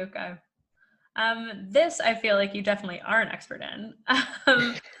 That's totally okay. This I feel like you definitely are an expert in.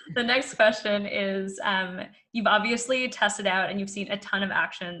 The next question is, you've obviously tested out and you've seen a ton of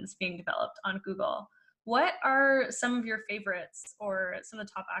actions being developed on Google. What are some of your favorites, or some of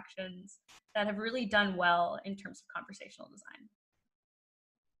the top actions that have really done well in terms of conversational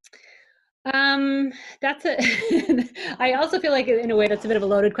design? That's a I also feel like in a way that's a bit of a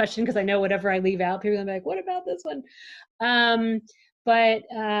loaded question, because I know whatever I leave out, people are gonna be like, what about this one? But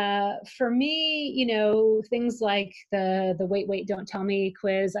for me, things like the wait, wait, don't tell me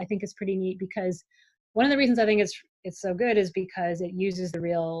quiz, I think is pretty neat, because one of the reasons I think it's so good is because it uses the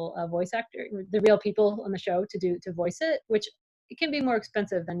real voice actor, the real people on the show to voice it, which it can be more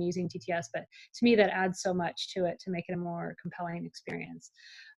expensive than using TTS, but to me that adds so much to it to make it a more compelling experience.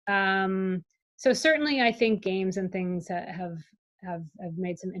 So certainly, I think games and things have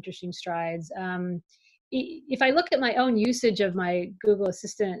made some interesting strides. If I look at my own usage of my Google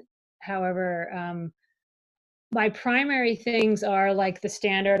Assistant, however, my primary things are like the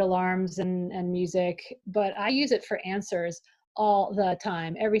standard alarms and music, but I use it for answers all the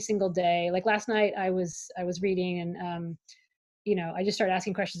time, every single day. Like last night, I was reading, and I just started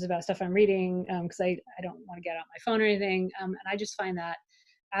asking questions about stuff I'm reading, because I don't want to get out my phone or anything, and I just find that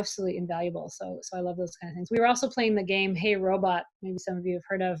absolutely invaluable. So I love those kind of things. We were also playing the game Hey Robot, maybe some of you have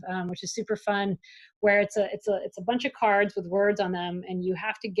heard of, which is super fun, where it's a bunch of cards with words on them, and you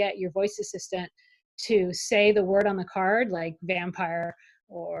have to get your voice assistant to say the word on the card, like vampire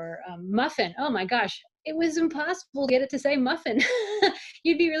or muffin. Oh my gosh, it was impossible to get it to say muffin.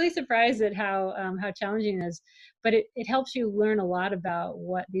 You'd be really surprised at how challenging it is, but it helps you learn a lot about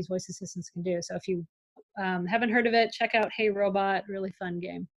what these voice assistants can do. So if you haven't heard of it, check out Hey Robot, really fun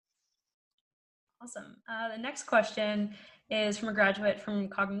game. Awesome. The next question is from a graduate from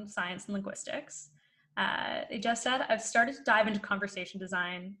cognitive science and linguistics. They just said, I've started to dive into conversation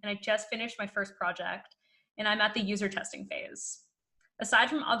design, and I just finished my first project, and I'm at the user testing phase. Aside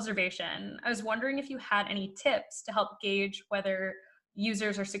from observation, I was wondering if you had any tips to help gauge whether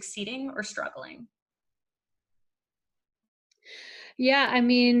users are succeeding or struggling. Yeah, I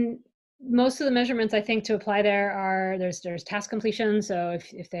mean, most of the measurements I think to apply there are there's task completion. So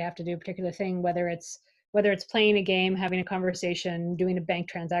if they have to do a particular thing, whether it's playing a game, having a conversation, doing a bank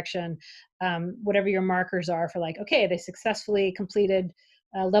transaction, whatever your markers are for, like, okay, they successfully completed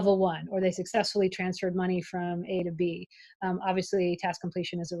level 1, or they successfully transferred money from A to B. Obviously, task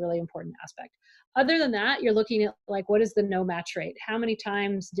completion is a really important aspect. Other than that, you're looking at, like, what is the no match rate? How many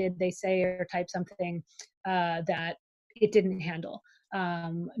times did they say or type something that it didn't handle?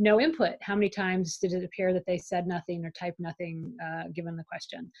 No input. How many times did it appear that they said nothing or typed nothing given the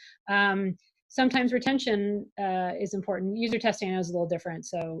question? Sometimes retention is important. User testing, I know, is a little different,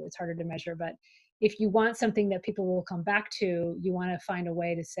 so it's harder to measure. But if you want something that people will come back to, you want to find a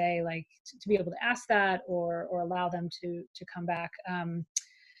way to say, like, to be able to ask that, or allow them to come back.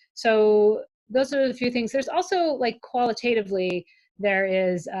 So those are the few things. There's also, like, qualitatively, there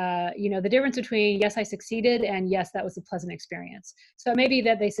is the difference between yes, I succeeded, and yes, that was a pleasant experience. So it may be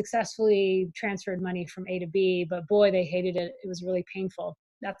that they successfully transferred money from A to B, but boy, they hated it, it was really painful.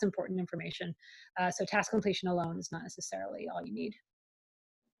 That's important information. So task completion alone is not necessarily all you need.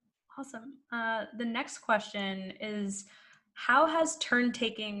 Awesome. The next question is, how has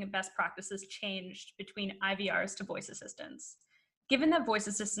turn-taking best practices changed between IVRs to voice assistants, given that voice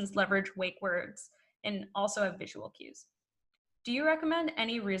assistants leverage wake words and also have visual cues? Do you recommend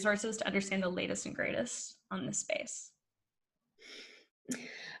any resources to understand the latest and greatest on this space?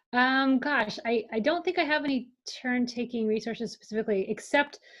 Gosh, I don't think I have any turn-taking resources specifically,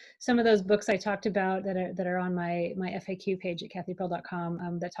 except some of those books I talked about that are on my FAQ page at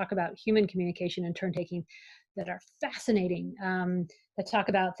kathypearl.com, that talk about human communication and turn-taking, that are fascinating. That talk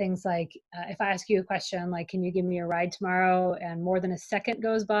about things like, if I ask you a question like, "Can you give me a ride tomorrow?" and more than a second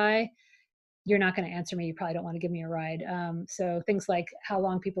goes by, you're not going to answer me. You probably don't want to give me a ride. So things like how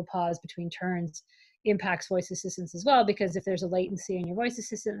long people pause between turns impacts voice assistants as well, because if there's a latency in your voice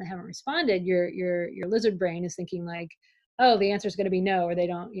assistant and they haven't responded, your lizard brain is thinking like, oh, the answer is going to be no, or they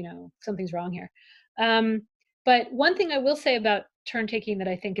don't, something's wrong here. But one thing I will say about turn taking that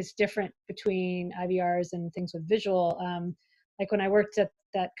I think is different between IVRs and things with visual, like when I worked at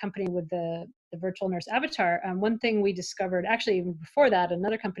that company with the virtual nurse avatar, one thing we discovered, actually even before that,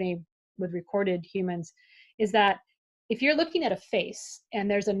 another company with recorded humans, is that if you're looking at a face and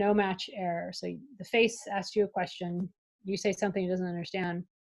there's a no match error, so the face asks you a question, you say something it doesn't understand,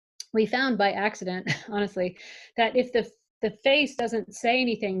 we found by accident, honestly, that if the face doesn't say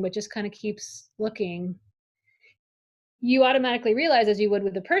anything but just kind of keeps looking, you automatically realize, as you would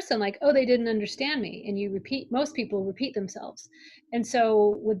with the person, like, oh, they didn't understand me, and most people repeat themselves. And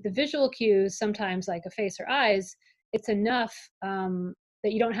so with the visual cues, sometimes like a face or eyes, it's enough,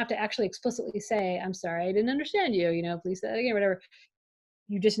 that you don't have to actually explicitly say, I'm sorry, I didn't understand you, please say that again, whatever.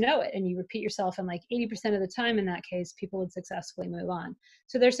 You just know it and you repeat yourself, and like 80% of the time in that case, people would successfully move on.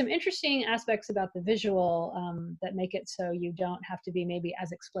 So there's some interesting aspects about the visual, that make it so you don't have to be maybe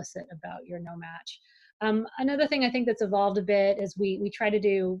as explicit about your no match. Another thing I think that's evolved a bit is we try to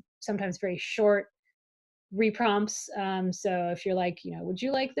do sometimes very short reprompts. So if you're like, would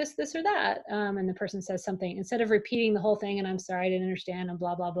you like this or that, and the person says something, instead of repeating the whole thing and I'm sorry I didn't understand and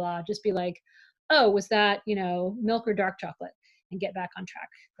blah blah blah, just be like, oh, was that milk or dark chocolate, and get back on track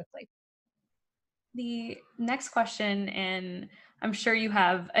quickly. The next question, and I'm sure you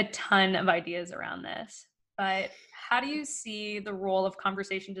have a ton of ideas around this, but how do you see the role of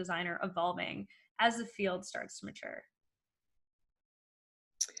conversation designer evolving as the field starts to mature?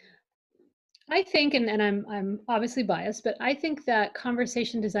 I think, and I'm obviously biased, but I think that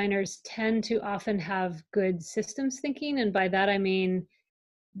conversation designers tend to often have good systems thinking, and by that I mean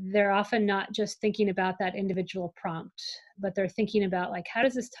they're often not just thinking about that individual prompt, but they're thinking about like, how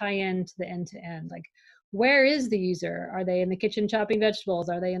does this tie into the end to end? Like, where is the user? Are they in the kitchen chopping vegetables?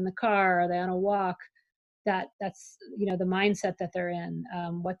 Are they in the car? Are they on a walk? That's the mindset that they're in.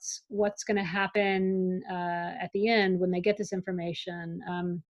 What's going to happen at the end when they get this information?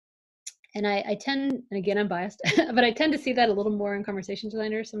 And I tend, and again I'm biased, but I tend to see that a little more in conversation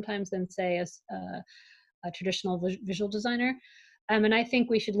designers sometimes than say as a traditional visual designer. And I think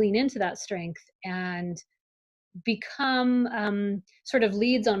we should lean into that strength and become, sort of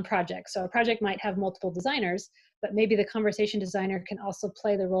leads on projects. So a project might have multiple designers, but maybe the conversation designer can also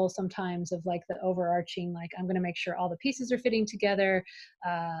play the role sometimes of like the overarching, like, I'm going to make sure all the pieces are fitting together,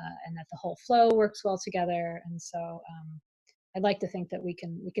 and that the whole flow works well together. And so, I'd like to think that we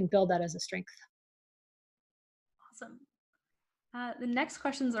can build that as a strength. Awesome. The next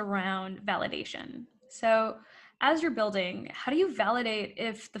question's around validation. So, as you're building, how do you validate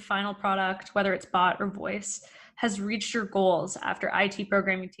if the final product, whether it's bot or voice, has reached your goals after IT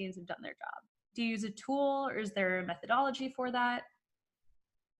programming teams have done their job? Do you use a tool, or is there a methodology for that?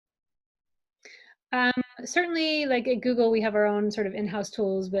 Um, Certainly, like at Google, we have our own sort of in-house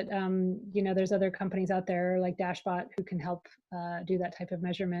tools, but there's other companies out there like Dashbot who can help do that type of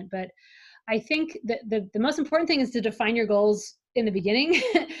measurement. But I think that the most important thing is to define your goals in the beginning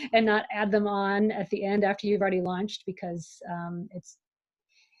and not add them on at the end after you've already launched, because it's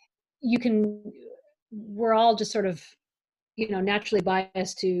you can we're all just sort of naturally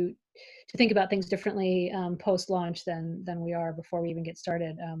biased to think about things differently, post launch than we are before we even get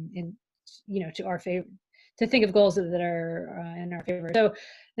started, in to our favor, to think of goals that are in our favor. So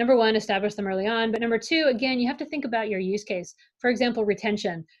number one, establish them early on. But number two, again, you have to think about your use case. For example,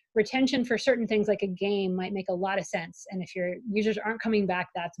 retention for certain things like a game might make a lot of sense, and if your users aren't coming back,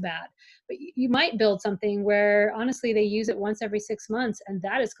 that's bad. But you might build something where honestly they use it once every 6 months, and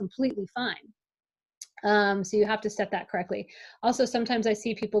that is completely fine. So you have to set that correctly. Also, sometimes I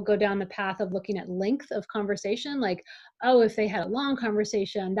see people go down the path of looking at length of conversation, like, oh, if they had a long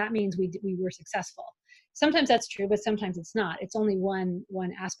conversation, that means we were successful. Sometimes that's true, but sometimes it's not. It's only one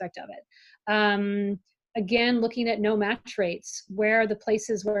aspect of it. Again, looking at no match rates. Where are the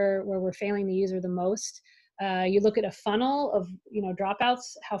places where we're failing the user the most? You look at a funnel of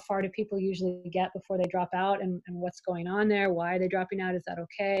dropouts. How far do people usually get before they drop out, and what's going on there? Why are they dropping out? Is that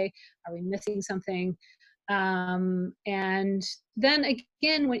okay? Are we missing something? And then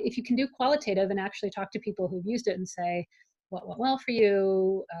again, if you can do qualitative and actually talk to people who've used it and say, what went well for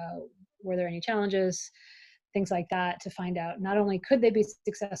you, were there any challenges, things like that, to find out not only could they be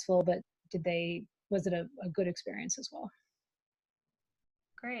successful, but was it a good experience as well.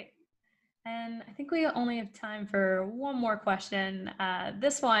 Great. And I think we only have time for one more question.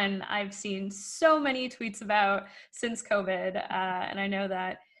 This one I've seen so many tweets about since COVID, and I know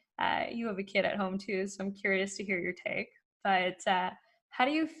that you have a kid at home too, so I'm curious to hear your take. But how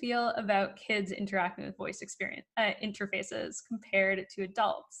do you feel about kids interacting with voice experience interfaces compared to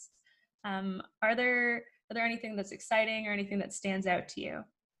adults? Are there anything that's exciting or anything that stands out to you?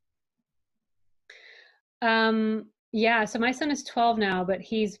 Yeah, so my son is 12 now, but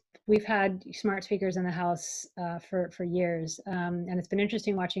we've had smart speakers in the house for years, and it's been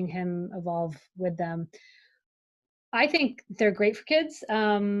interesting watching him evolve with them. I think they're great for kids.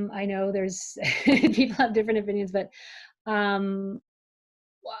 I know there's people have different opinions, but um,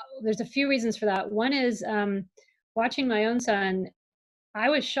 wow, there's a few reasons for that. One is watching my own son. I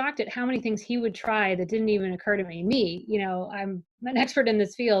was shocked at how many things he would try that didn't even occur to me. I'm an expert in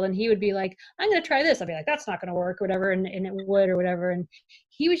this field, and he would be like, "I'm going to try this." I'd be like, "That's not going to work," or whatever, and it would, or whatever. And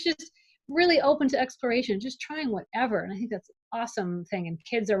he was just really open to exploration, just trying whatever. And I think that's an awesome thing. And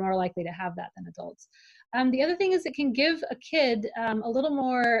kids are more likely to have that than adults. The other thing is it can give a kid a little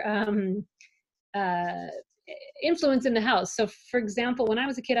more uh, influence in the house. So, for example, when I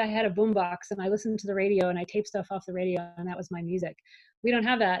was a kid, I had a boombox and I listened to the radio and I taped stuff off the radio, and that was my music. We don't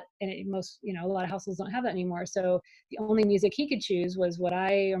have that, and a lot of households don't have that anymore. So the only music he could choose was what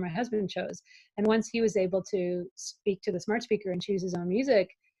I or my husband chose. And once he was able to speak to the smart speaker and choose his own music,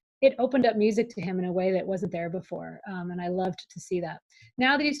 it opened up music to him in a way that wasn't there before. And I loved to see that.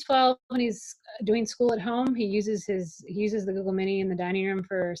 Now that he's 12 and he's doing school at home, he uses the Google Mini in the dining room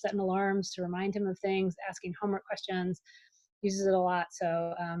for setting alarms to remind him of things, asking homework questions, uses it a lot.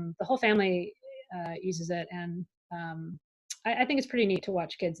 So the whole family uses it. And I think it's pretty neat to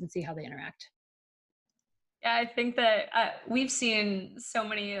watch kids and see how they interact. Yeah, I think that we've seen so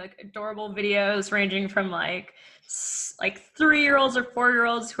many like adorable videos ranging from like 3-year-olds or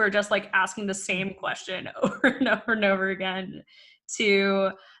 4-year-olds who are just like asking the same question over and over and over again, to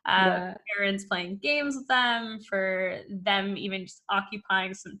Yeah. parents playing games with them, for them even just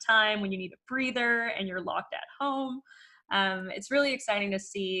occupying some time when you need a breather and you're locked at home. It's really exciting to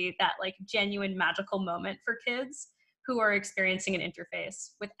see that like genuine magical moment for kids who are experiencing an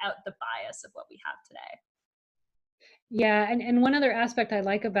interface without the bias of what we have today. Yeah, and one other aspect I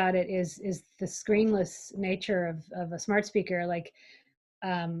like about it is the screenless nature of a smart speaker. Like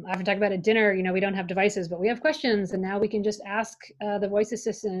I often talk about at dinner, we don't have devices, but we have questions, and now we can just ask the voice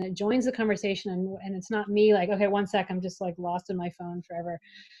assistant, and it joins the conversation, and it's not me like, okay, one sec, I'm just like lost in my phone forever.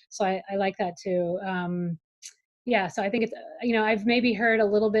 So I like that too. Yeah, so I think it's I've maybe heard a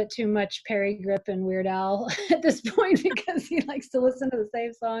little bit too much Perry Grip and Weird Al at this point because he likes to listen to the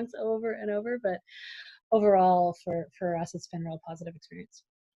same songs over and over, but overall for us it's been a real positive experience.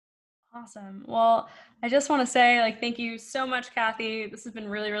 Awesome. Well, I just want to say like thank you so much, Kathy. This has been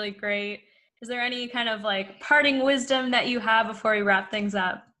really, really great. Is there any kind of like parting wisdom that you have before we wrap things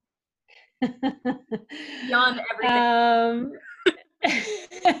up? Beyond everything.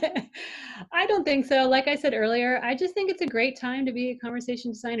 I don't think so. Like I said earlier, I just think it's a great time to be a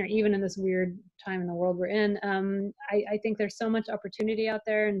conversation designer, even in this weird time in the world we're in. I think there's so much opportunity out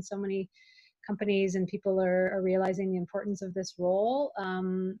there, and so many companies and people are realizing the importance of this role.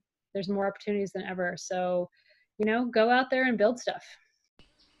 There's more opportunities than ever. So, go out there and build stuff.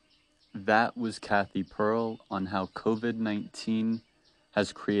 That was Kathy Pearl on how COVID-19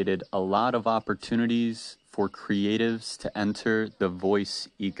 has created a lot of opportunities for creatives to enter the voice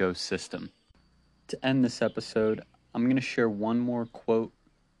ecosystem. To end this episode, I'm going to share one more quote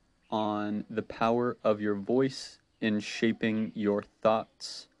on the power of your voice in shaping your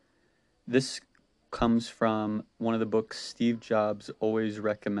thoughts. This comes from one of the books Steve Jobs always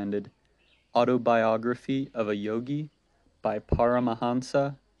recommended, Autobiography of a Yogi by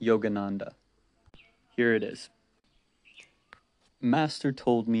Paramahansa Yogananda. Here it is. Master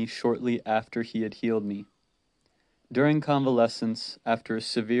told me shortly after he had healed me. During convalescence after a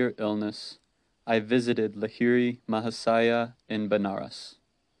severe illness, I visited Lahiri Mahasaya in Benares.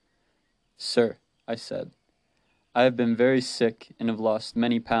 Sir, I said, I have been very sick and have lost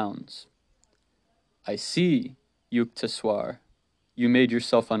many pounds. I see, Yukteswar, you made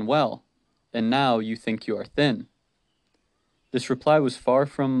yourself unwell, and now you think you are thin. This reply was far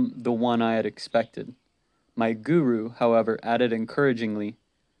from the one I had expected. My guru, however, added encouragingly,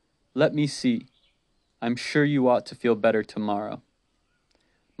 Let me see. I'm sure you ought to feel better tomorrow.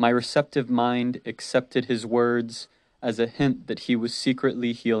 My receptive mind accepted his words as a hint that he was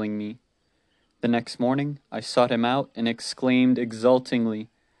secretly healing me. The next morning, I sought him out and exclaimed exultingly,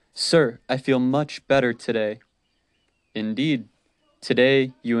 "Sir, I feel much better today." "Indeed,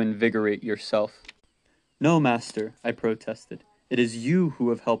 today you invigorate yourself." "No, master," I protested. "It is you who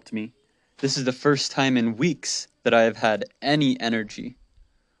have helped me. This is the first time in weeks that I have had any energy."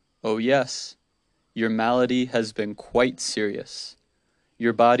 "Oh yes, your malady has been quite serious.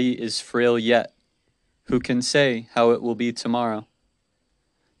 Your body is frail yet. Who can say how it will be tomorrow?"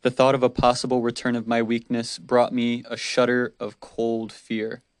 The thought of a possible return of my weakness brought me a shudder of cold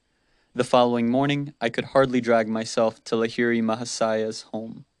fear. The following morning, I could hardly drag myself to Lahiri Mahasaya's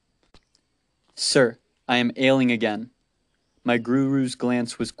home. "Sir, I am ailing again." My guru's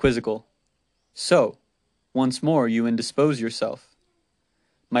glance was quizzical. "So, once more you indispose yourself."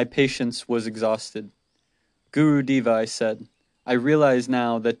 My patience was exhausted. "Guru Deva," I said, "I realize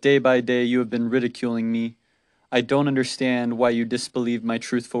now that day by day you have been ridiculing me. I don't understand why you disbelieve my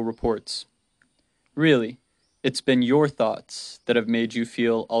truthful reports. Really, it's been your thoughts that have made you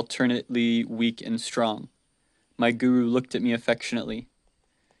feel alternately weak and strong." My guru looked at me affectionately.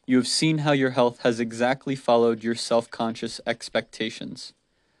 "You have seen how your health has exactly followed your self-conscious expectations.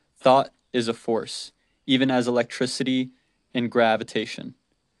 Thought is a force, even as electricity and gravitation.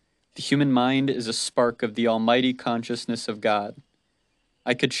 The human mind is a spark of the almighty consciousness of God.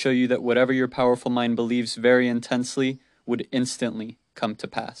 I could show you that whatever your powerful mind believes very intensely would instantly come to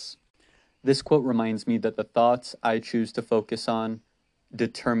pass." This quote reminds me that the thoughts I choose to focus on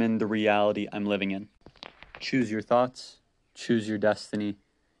determine the reality I'm living in. Choose your thoughts, choose your destiny,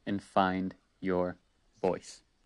 and find your voice.